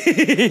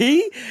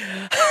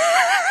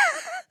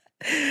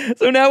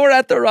 So now we're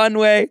at the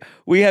runway.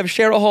 We have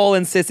Cheryl Hole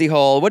and Sissy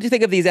Hole. What do you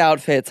think of these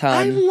outfits, hon?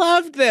 I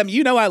love them.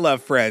 You know I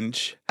love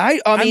Fringe. I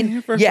mean, I'm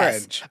here for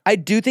yes. Fringe. I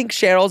do think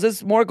Cheryl's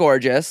is more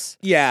gorgeous.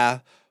 Yeah.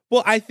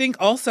 Well, I think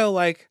also,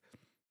 like,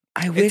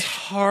 it's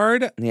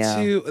hard Yeah.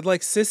 to,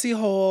 like, Sissy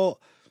Hole,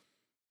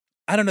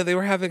 I don't know, they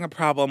were having a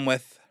problem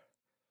with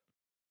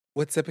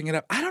zipping it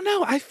up. I don't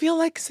know. I feel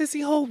like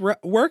Sissy Hole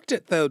worked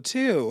it, though,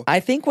 too. I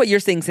think what you're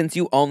seeing, since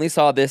you only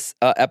saw this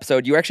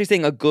episode, you're actually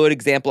seeing a good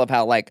example of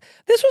how, like,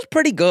 this was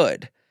pretty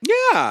good.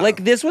 Yeah.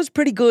 Like, this was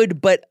pretty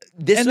good, but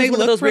this And was they one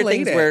of those weird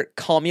related. things where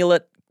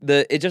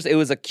it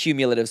was a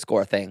cumulative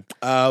score thing.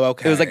 Oh,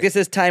 okay. It was like, this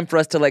is time for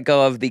us to let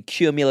go of the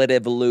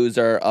cumulative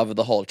loser of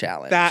the whole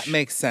challenge. That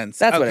makes sense.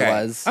 That's what it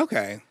was.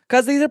 Okay.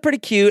 Because these are pretty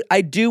cute.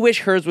 I do wish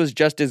hers was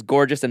just as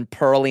gorgeous and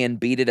pearly and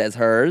beaded as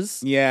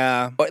hers.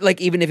 Yeah. Or,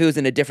 like, even if it was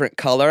in a different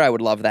color, I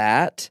would love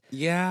that.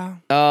 Yeah.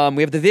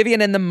 We have the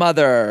Vivian and the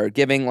mother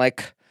giving,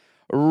 like,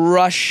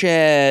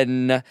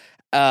 Russian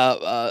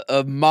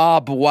a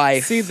mob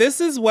wife. See, this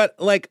is what,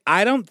 like,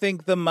 I don't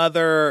think the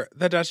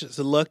Duchess,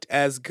 looked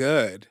as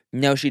good.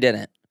 No, she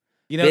didn't.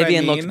 You know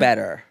Vivian what I mean? looked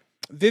better.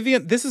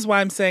 Vivian, this is why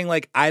I'm saying,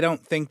 like, I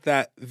don't think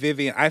that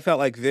I felt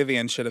like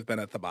Vivian should have been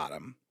at the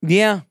bottom.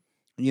 Yeah.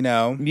 You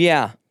know?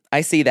 Yeah, I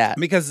see that.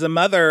 Because the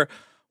mother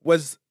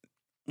was,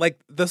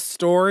 like, the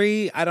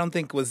story, I don't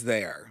think was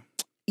there.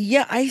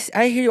 Yeah, I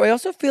hear you. I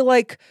also feel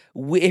like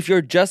if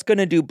you're just going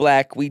to do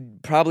black, we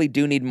probably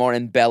do need more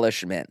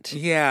embellishment.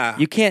 Yeah.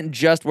 You can't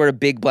just wear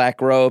big black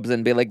robes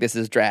and be like, this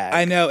is drag.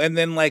 I know, and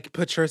then, like,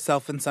 put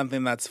yourself in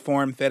something that's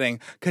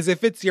form-fitting. Because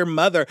if it's your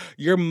mother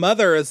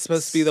is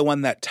supposed to be the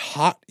one that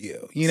taught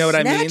you. You know what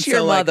I mean? Snatch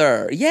your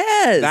mother.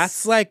 Yes.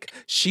 That's like,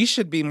 she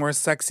should be more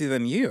sexy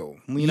than you.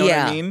 You know what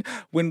I mean?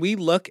 When we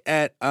look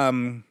at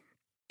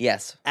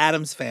yes,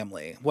 Addams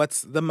Family,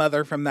 what's the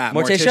mother from that?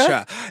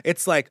 Morticia?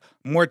 It's like,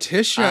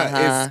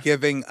 Morticia is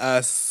giving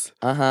us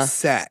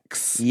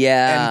sex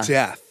and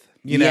death,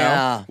 you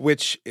know?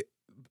 Which,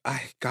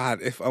 God,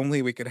 if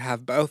only we could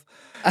have both.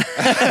 But,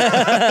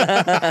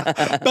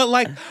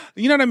 like,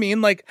 you know what I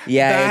mean? Like,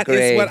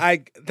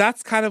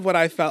 that's kind of what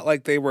I felt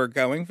like they were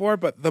going for,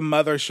 but the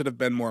mother should have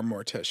been more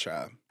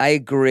Morticia. I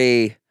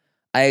agree.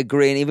 And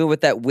even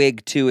with that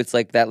wig, too, it's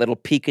like that little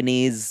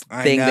Pekingese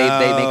thing they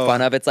make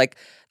fun of. It's like,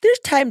 there's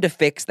time to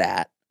fix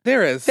that.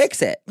 There is.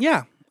 Fix it.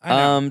 Yeah. I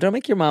know. Don't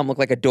make your mom look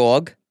like a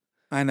dog.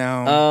 I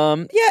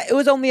know. Yeah, it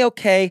was only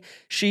okay.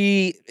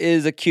 She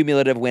is a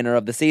cumulative winner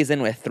of the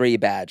season with 3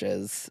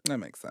 badges. That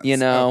makes sense. You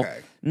know? Okay.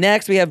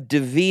 Next, we have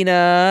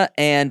Davina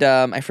and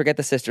I forget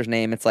the sister's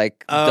name. It's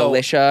like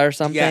Delicia or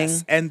something.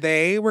 Yes, and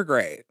they were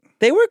great.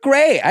 They were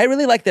great. I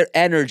really like their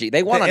energy.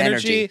 They won on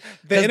energy.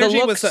 The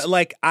energy was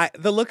like,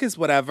 the look is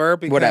whatever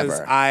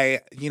because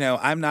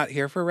I'm not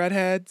here for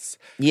redheads.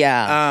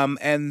 Yeah.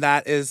 And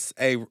that is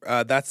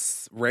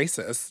that's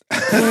racist.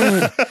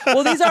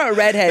 Well, these aren't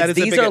redheads.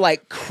 These are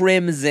like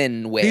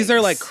crimson wigs. These are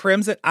like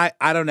crimson.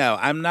 I don't know.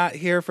 I'm not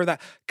here for that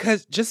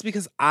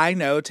because I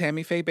know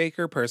Tammy Faye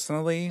Baker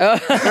personally. You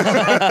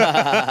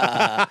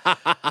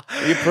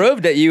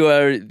proved that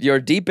you're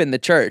deep in the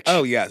church.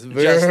 Oh yes,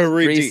 just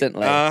very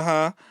recently.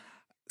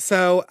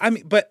 So, I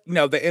mean, but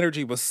no, the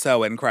energy was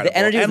so incredible. The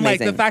energy was and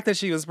amazing. like the fact that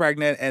she was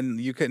pregnant and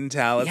you couldn't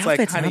tell, it's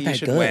like, honey, you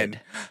should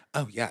win.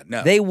 Oh yeah,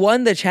 no. They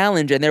won the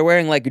challenge and they're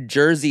wearing like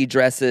jersey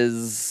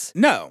dresses.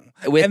 No.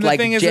 With and the like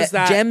thing is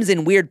that, gems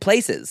in weird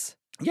places.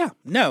 Yeah,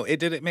 no, it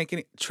didn't make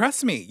any.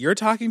 Trust me, you're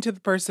talking to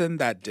the person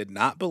that did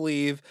not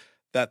believe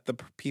that the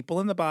people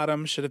in the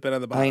bottom should have been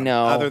at the bottom. I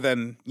know. Other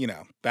than,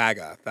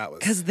 Baga. That was.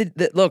 Because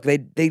look,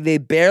 they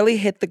barely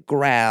hit the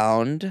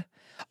ground.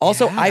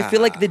 Also, I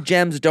feel like the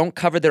gems don't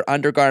cover their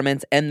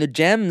undergarments, and the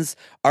gems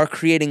are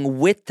creating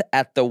width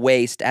at the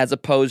waist as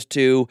opposed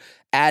to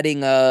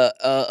adding a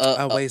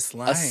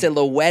waistline, a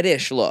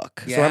silhouette-ish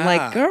look. Yeah. So I'm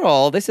like,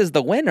 girl, this is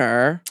the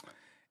winner.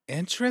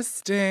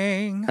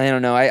 Interesting. I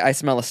don't know. I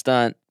smell a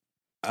stunt.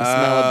 I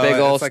smell a big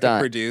old stunt. It's like a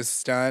produced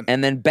stunt.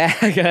 And then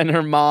Baga and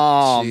her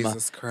mom.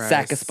 Jesus Christ.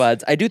 Saka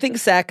Spuds. I do think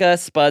Saka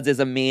Spuds is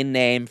a mean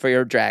name for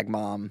your drag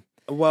mom.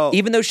 Well,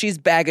 even though she's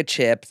Bag of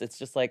Chips, it's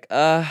just like,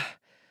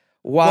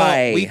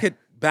 Why? Well,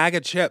 Bag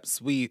of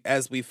Chips,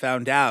 as we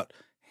found out,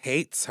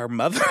 hates her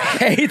mother.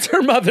 Hates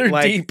her mother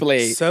like,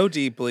 deeply. So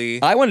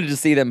deeply. I wanted to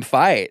see them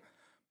fight.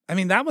 I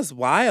mean, that was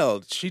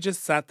wild. She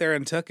just sat there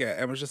and took it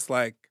and was just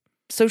like.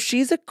 So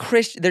she's a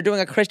Christian. They're doing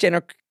a Kris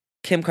Jenner,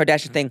 Kim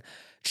Kardashian thing.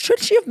 Should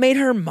she have made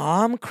her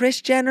mom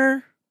Kris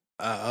Jenner?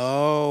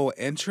 Oh,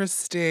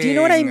 interesting. Do you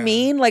know what I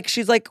mean? Like,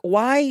 she's like,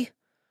 why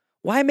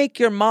make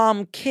your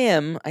mom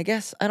Kim? I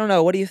guess, I don't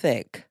know. What do you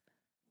think?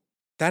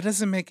 That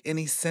doesn't make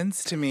any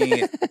sense to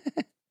me.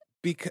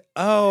 Because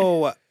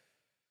oh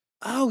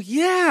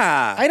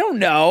yeah. I don't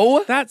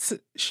know.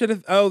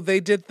 They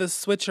did the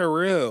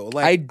switcheroo.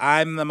 Like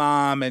I'm the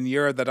mom and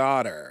you're the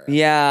daughter.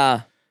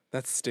 Yeah.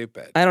 That's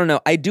stupid. I don't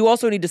know. I do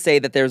also need to say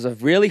that there's a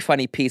really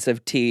funny piece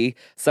of tea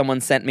someone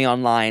sent me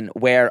online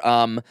where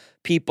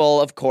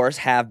people, of course,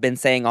 have been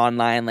saying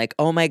online like,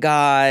 oh my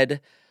God,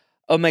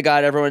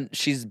 everyone,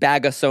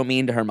 Bagga's so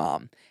mean to her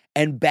mom.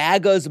 And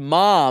Bagga's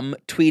mom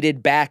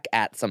tweeted back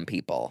at some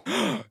people.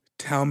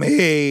 Tell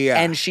me.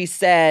 And she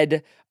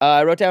said,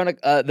 I wrote down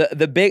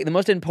the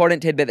most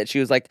important tidbit that she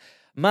was like,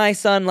 my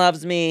son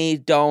loves me,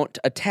 don't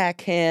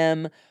attack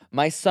him.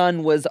 My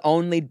son was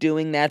only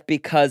doing that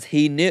because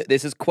he knew,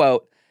 this is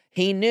quote,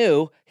 he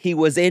knew he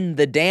was in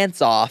the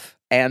dance-off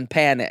and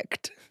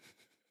panicked.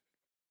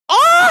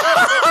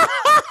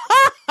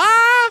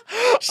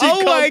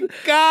 Oh my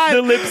God.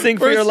 The lip sync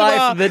for your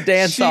life, the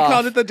dance-off. She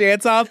called it the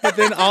dance-off, but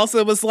then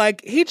also was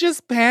like, he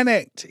just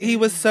panicked. He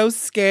was so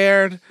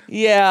scared.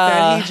 Yeah.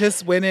 That he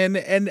just went in.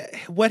 And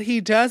what he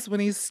does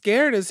when he's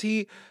scared is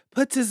he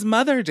puts his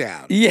mother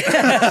down.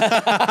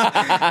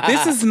 Yeah.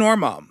 This is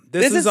normal.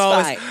 This is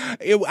always.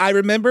 fine. I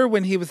remember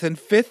when he was in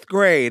 5th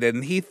grade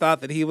and he thought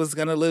that he was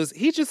going to lose.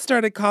 He just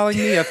started calling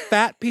me a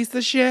fat piece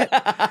of shit.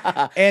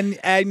 And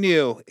I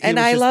knew he was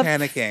just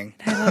panicking.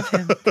 I love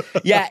him.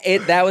 Yeah,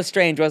 that was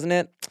strange, wasn't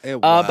it?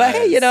 It was. But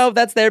hey,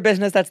 that's their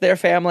business. That's their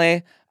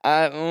family.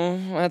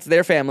 That's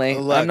their family.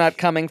 Look, I'm not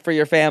coming for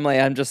your family.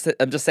 I'm just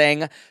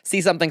saying,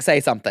 see something, say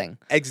something.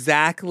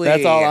 Exactly.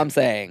 That's all I'm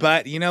saying.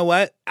 But you know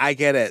what? I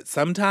get it.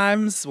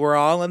 Sometimes we're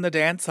all in the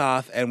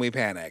dance-off and we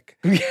panic.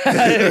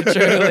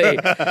 Truly.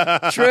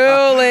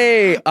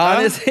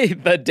 Honestly,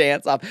 the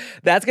dance-off.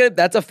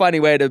 That's a funny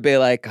way to be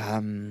like,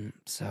 could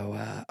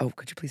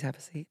you please have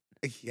a seat?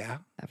 Yeah.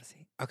 Have a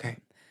seat. Okay.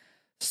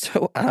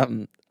 So,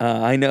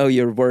 I know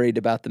you're worried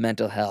about the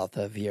mental health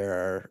of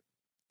your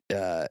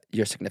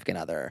significant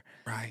other.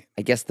 Right.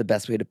 I guess the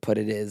best way to put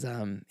it is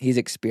he's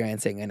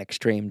experiencing an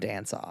extreme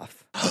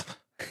dance-off.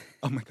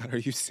 Oh my God, are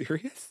you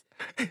serious?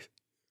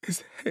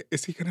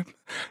 Is he gonna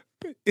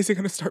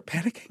start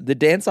panicking? The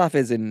dance-off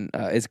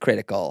is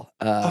critical,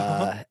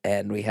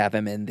 and we have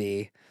him in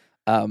the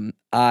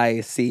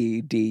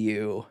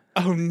ICDU.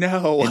 Oh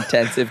no!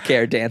 Intensive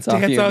care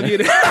dance-off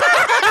unit.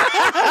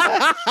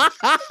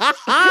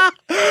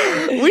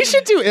 We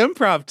should do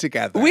improv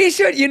together. We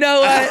should. You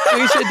know what?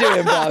 We should do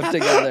improv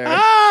together.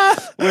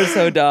 We're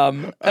so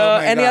dumb.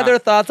 Any other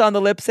thoughts on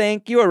the lip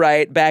sync? You were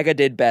right. Bagga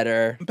did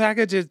better.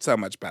 Bagga did so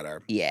much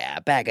better. Yeah,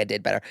 Bagga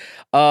did better.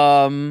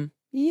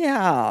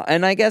 Yeah,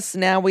 and I guess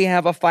now we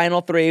have a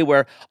final 3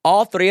 where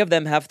all 3 of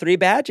them have 3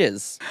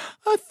 badges.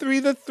 A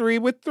 3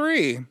 with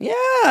 3.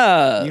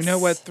 Yeah. You know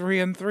what 3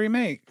 and 3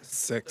 make?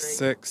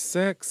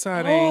 666,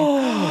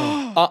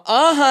 honey.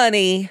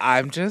 Honey.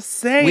 I'm just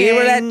saying. We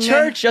were at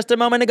church just a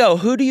moment ago.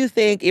 Who do you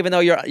think, even though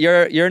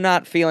you're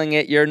not feeling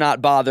it, you're not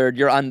bothered,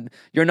 you're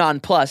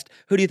nonplussed,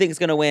 who do you think is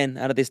going to win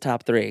out of these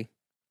top 3?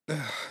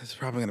 It's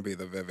probably going to be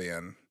the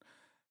Vivian.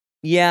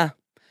 Yeah.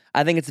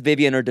 I think it's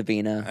Vivian or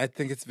Davina. I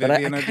think it's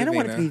Vivian or Davina. I kind of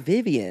want it to be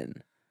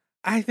Vivian.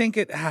 I think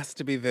it has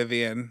to be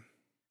Vivian.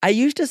 I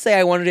used to say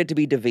I wanted it to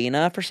be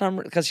Davina for some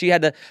because she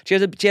had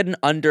an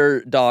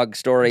underdog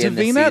story in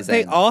this season. Davina,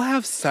 they all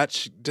have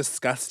such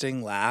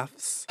disgusting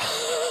laughs.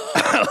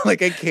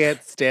 Like I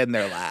can't stand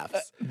their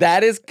laughs.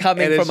 That is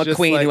coming from a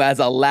queen who has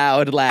a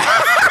loud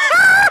laugh.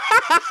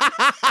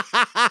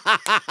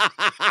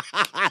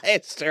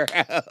 It's true.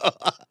 And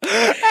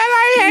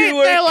I hate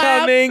their laugh.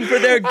 Coming for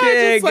their gig.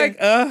 I'm just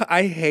like,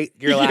 I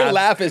hate your laugh. Your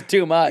laugh is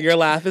too much. Your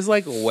laugh is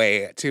like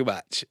way too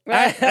much.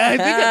 I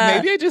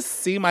think maybe I just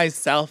see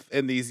myself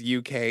in these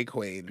UK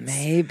queens.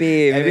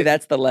 Maybe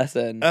that's the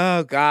lesson.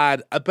 Oh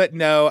God. But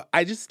no,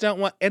 I just don't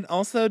want, and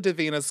also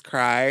Davina's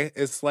cry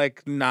is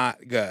like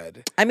not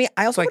good. I mean,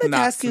 I also like wanted to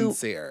not ask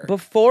sincere. You,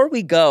 before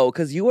we go,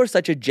 because you are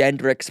such a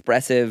gender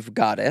expressive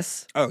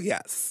goddess. Oh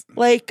yes.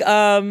 Like,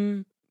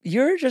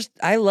 you're just,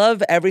 I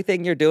love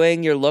everything you're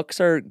doing. Your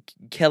looks are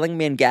killing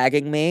me and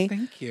gagging me.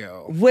 Thank you.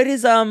 What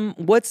is,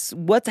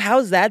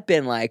 how's that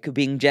been like,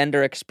 being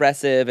gender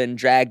expressive and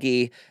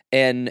draggy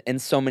in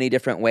so many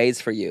different ways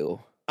for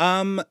you?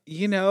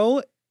 You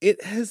know,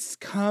 it has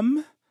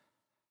come,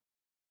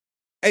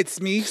 it's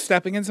me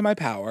stepping into my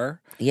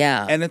power.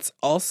 Yeah. And it's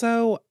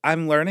also,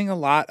 I'm learning a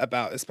lot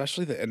about,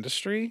 especially the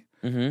industry.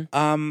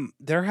 Mm-hmm.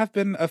 There have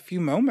been a few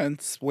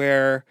moments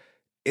where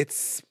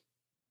it's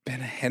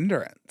been a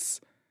hindrance.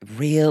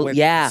 With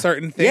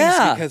certain things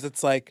because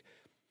it's like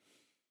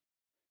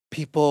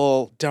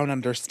people don't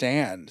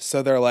understand.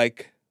 So they're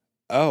like,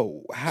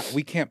 oh,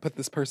 we can't put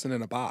this person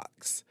in a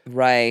box.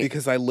 Right.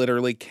 Because I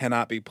literally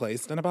cannot be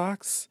placed in a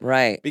box.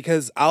 Right.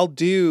 Because I'll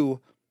do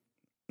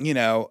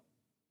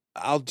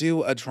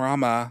a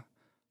drama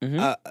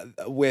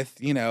with,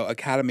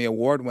 Academy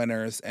Award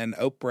winners and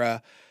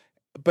Oprah.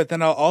 But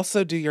then I'll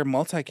also do your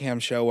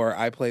multicam show where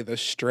I play the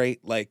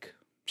straight,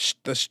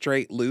 the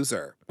straight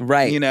loser.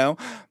 Right.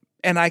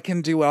 And I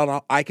can do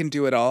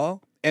it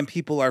all. And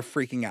people are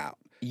freaking out.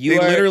 They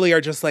literally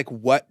are just like,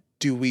 what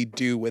do we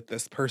do with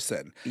this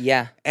person?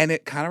 Yeah. And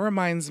it kind of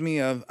reminds me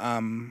of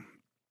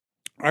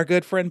our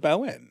good friend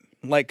Bowen,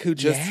 who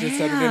just did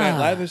Saturday Night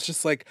Live. It's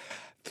just like,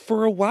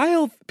 for a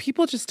while,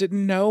 people just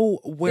didn't know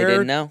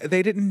where.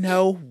 They didn't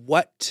know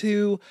what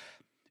to.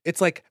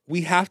 It's like,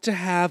 we have to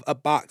have a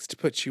box to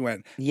put you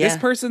in. Yeah. This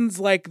person's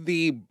like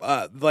the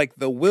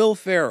Will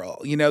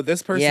Ferrell.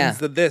 This person's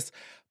the this.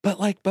 But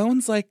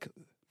Bowen's like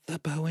the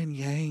Bowen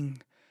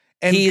Yang.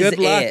 And he's good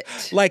luck.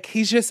 It.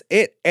 He's just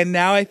it. And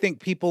now I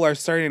think people are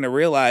starting to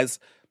realize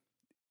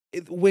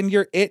when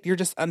you're it, you're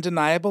just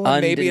undeniable.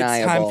 And maybe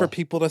it's time for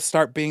people to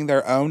start being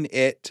their own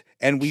it.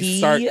 And we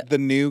start the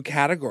new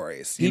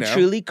categories. He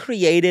truly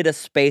created a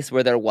space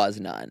where there was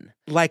none.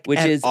 Which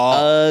is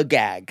a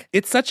gag.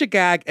 It's such a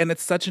gag and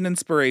it's such an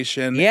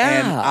inspiration.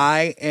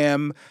 Yeah.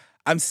 And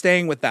I'm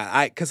staying with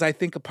that. Because I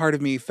think a part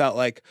of me felt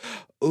like,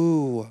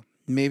 ooh,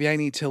 maybe I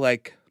need to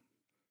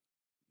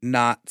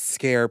not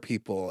scare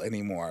people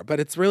anymore. But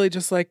it's really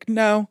just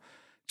no,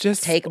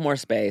 just take more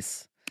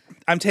space.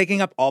 I'm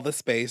taking up all the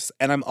space,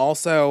 and I'm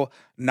also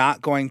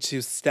not going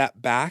to step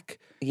back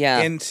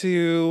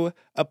into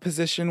a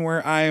position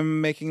where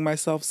I'm making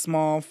myself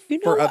small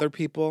for other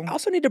people. I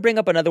also need to bring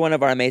up another one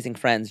of our amazing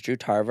friends, Drew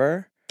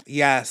Tarver.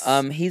 Yes.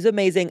 He's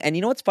amazing. And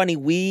you know what's funny?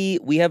 We're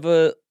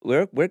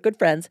good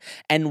friends,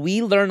 and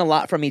we learn a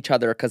lot from each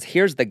other because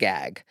here's the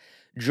gag.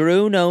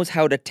 Drew knows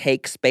how to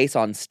take space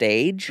on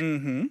stage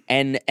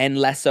and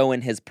less so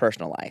in his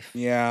personal life.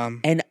 Yeah.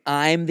 And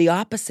I'm the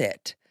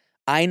opposite.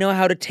 I know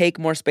how to take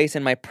more space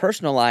in my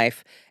personal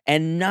life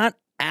and not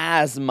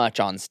as much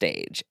on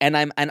stage. And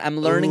I'm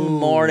learning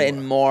more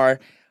and more.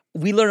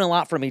 We learn a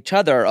lot from each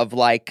other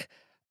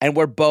and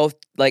we're both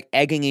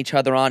egging each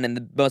other on in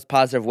the most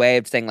positive way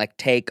of saying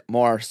take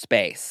more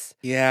space.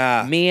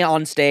 Yeah. Me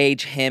on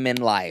stage, him in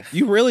life.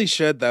 You really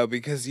should though,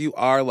 because you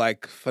are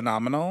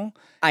phenomenal.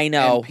 I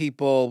know. And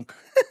people,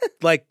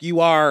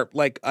 you are,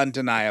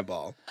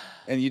 undeniable.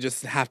 And you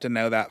just have to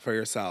know that for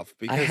yourself.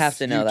 Because I have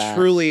to know that.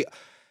 Truly,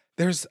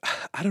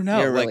 I don't know.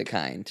 You're really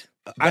kind.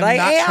 But I'm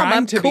not trying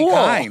I'm to cool. be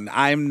kind.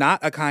 I'm not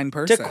a kind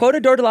person. To quote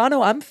Adore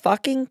Delano, I'm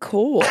fucking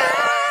cool.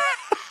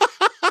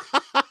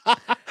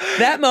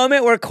 That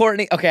moment where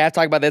Courtney, okay, I have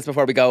to talk about this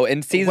before we go.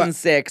 In season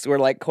 6,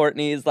 where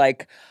Courtney's I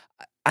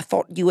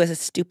thought you was a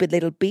stupid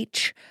little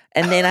bitch.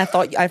 And then I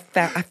thought, I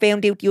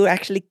found out you were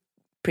actually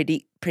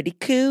pretty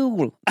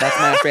cool. That's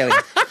my Australian.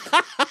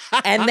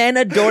 And then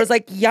Adore's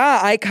yeah,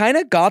 I kind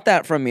of got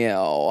that from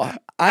you.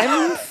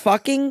 I'm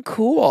fucking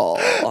cool.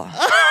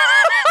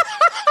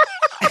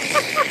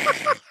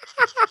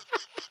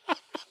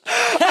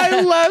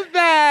 I love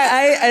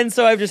that. And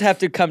so I just have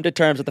to come to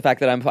terms with the fact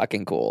that I'm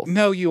fucking cool.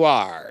 No, you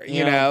are.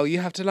 You know, you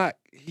have to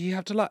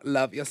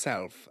love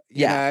yourself.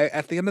 You know,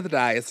 at the end of the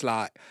day, it's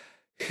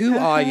who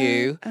are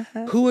you?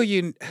 Who are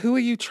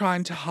you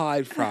trying to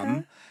hide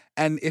from?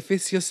 And if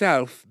it's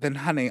yourself, then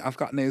honey, I've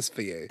got news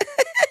for you.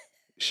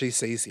 She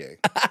sees you.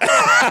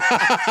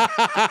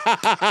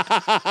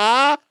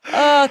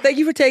 Oh, thank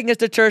you for taking us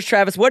to church,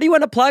 Travis. What do you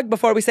want to plug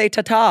before we say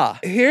ta-ta?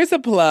 Here's a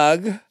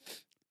plug.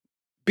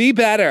 Be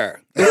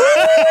better.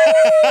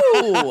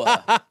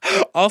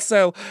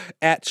 Also,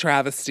 at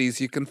Travesties,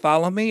 you can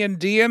follow me and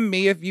DM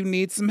me if you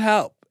need some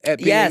help at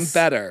being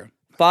better.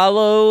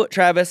 Follow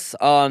Travis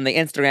on the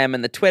Instagram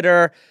and the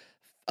Twitter.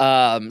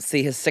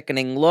 See his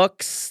sickening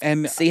looks,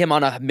 and see him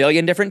on a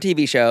million different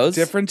TV shows.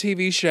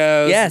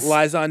 Yes.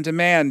 Liza on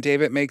Demand,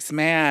 David Makes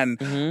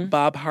Man,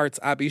 Bob Hart's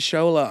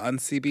Abishola on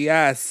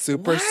CBS,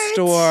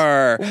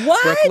 Superstore,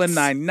 Brooklyn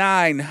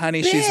Nine-Nine.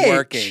 Honey, she's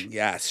working.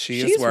 Yes,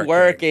 she's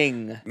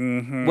working.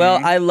 Mm-hmm.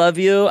 Well, I love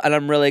you, and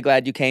I'm really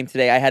glad you came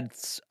today. I had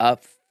a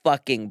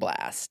fucking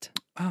blast.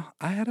 Oh,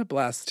 I had a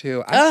blast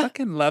too. I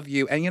fucking love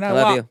you. And you know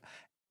what?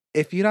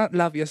 If you don't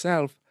love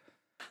yourself,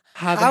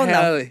 how the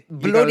hell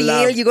bloody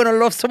hell you gonna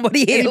love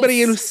somebody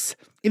else?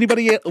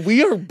 Anybody else?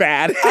 We are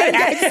bad at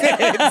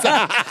accents.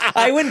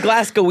 I went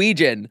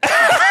Glasgowian.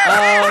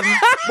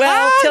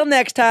 Well, till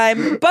next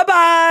time.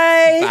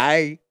 Bye-bye.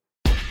 Bye.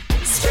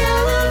 Still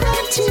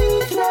around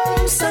to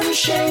throw some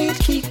shade.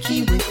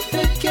 Kiki with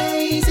the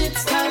gaze.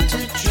 It's time to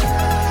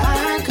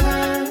drag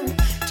her.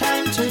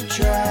 Time to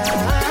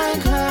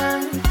drag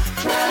her.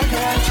 Drag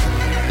her.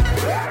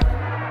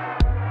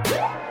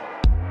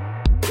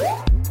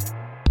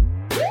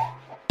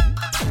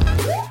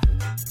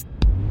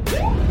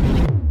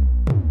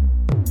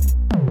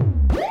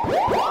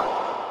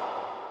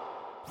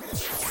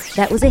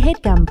 That was a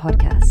HeadGum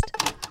podcast.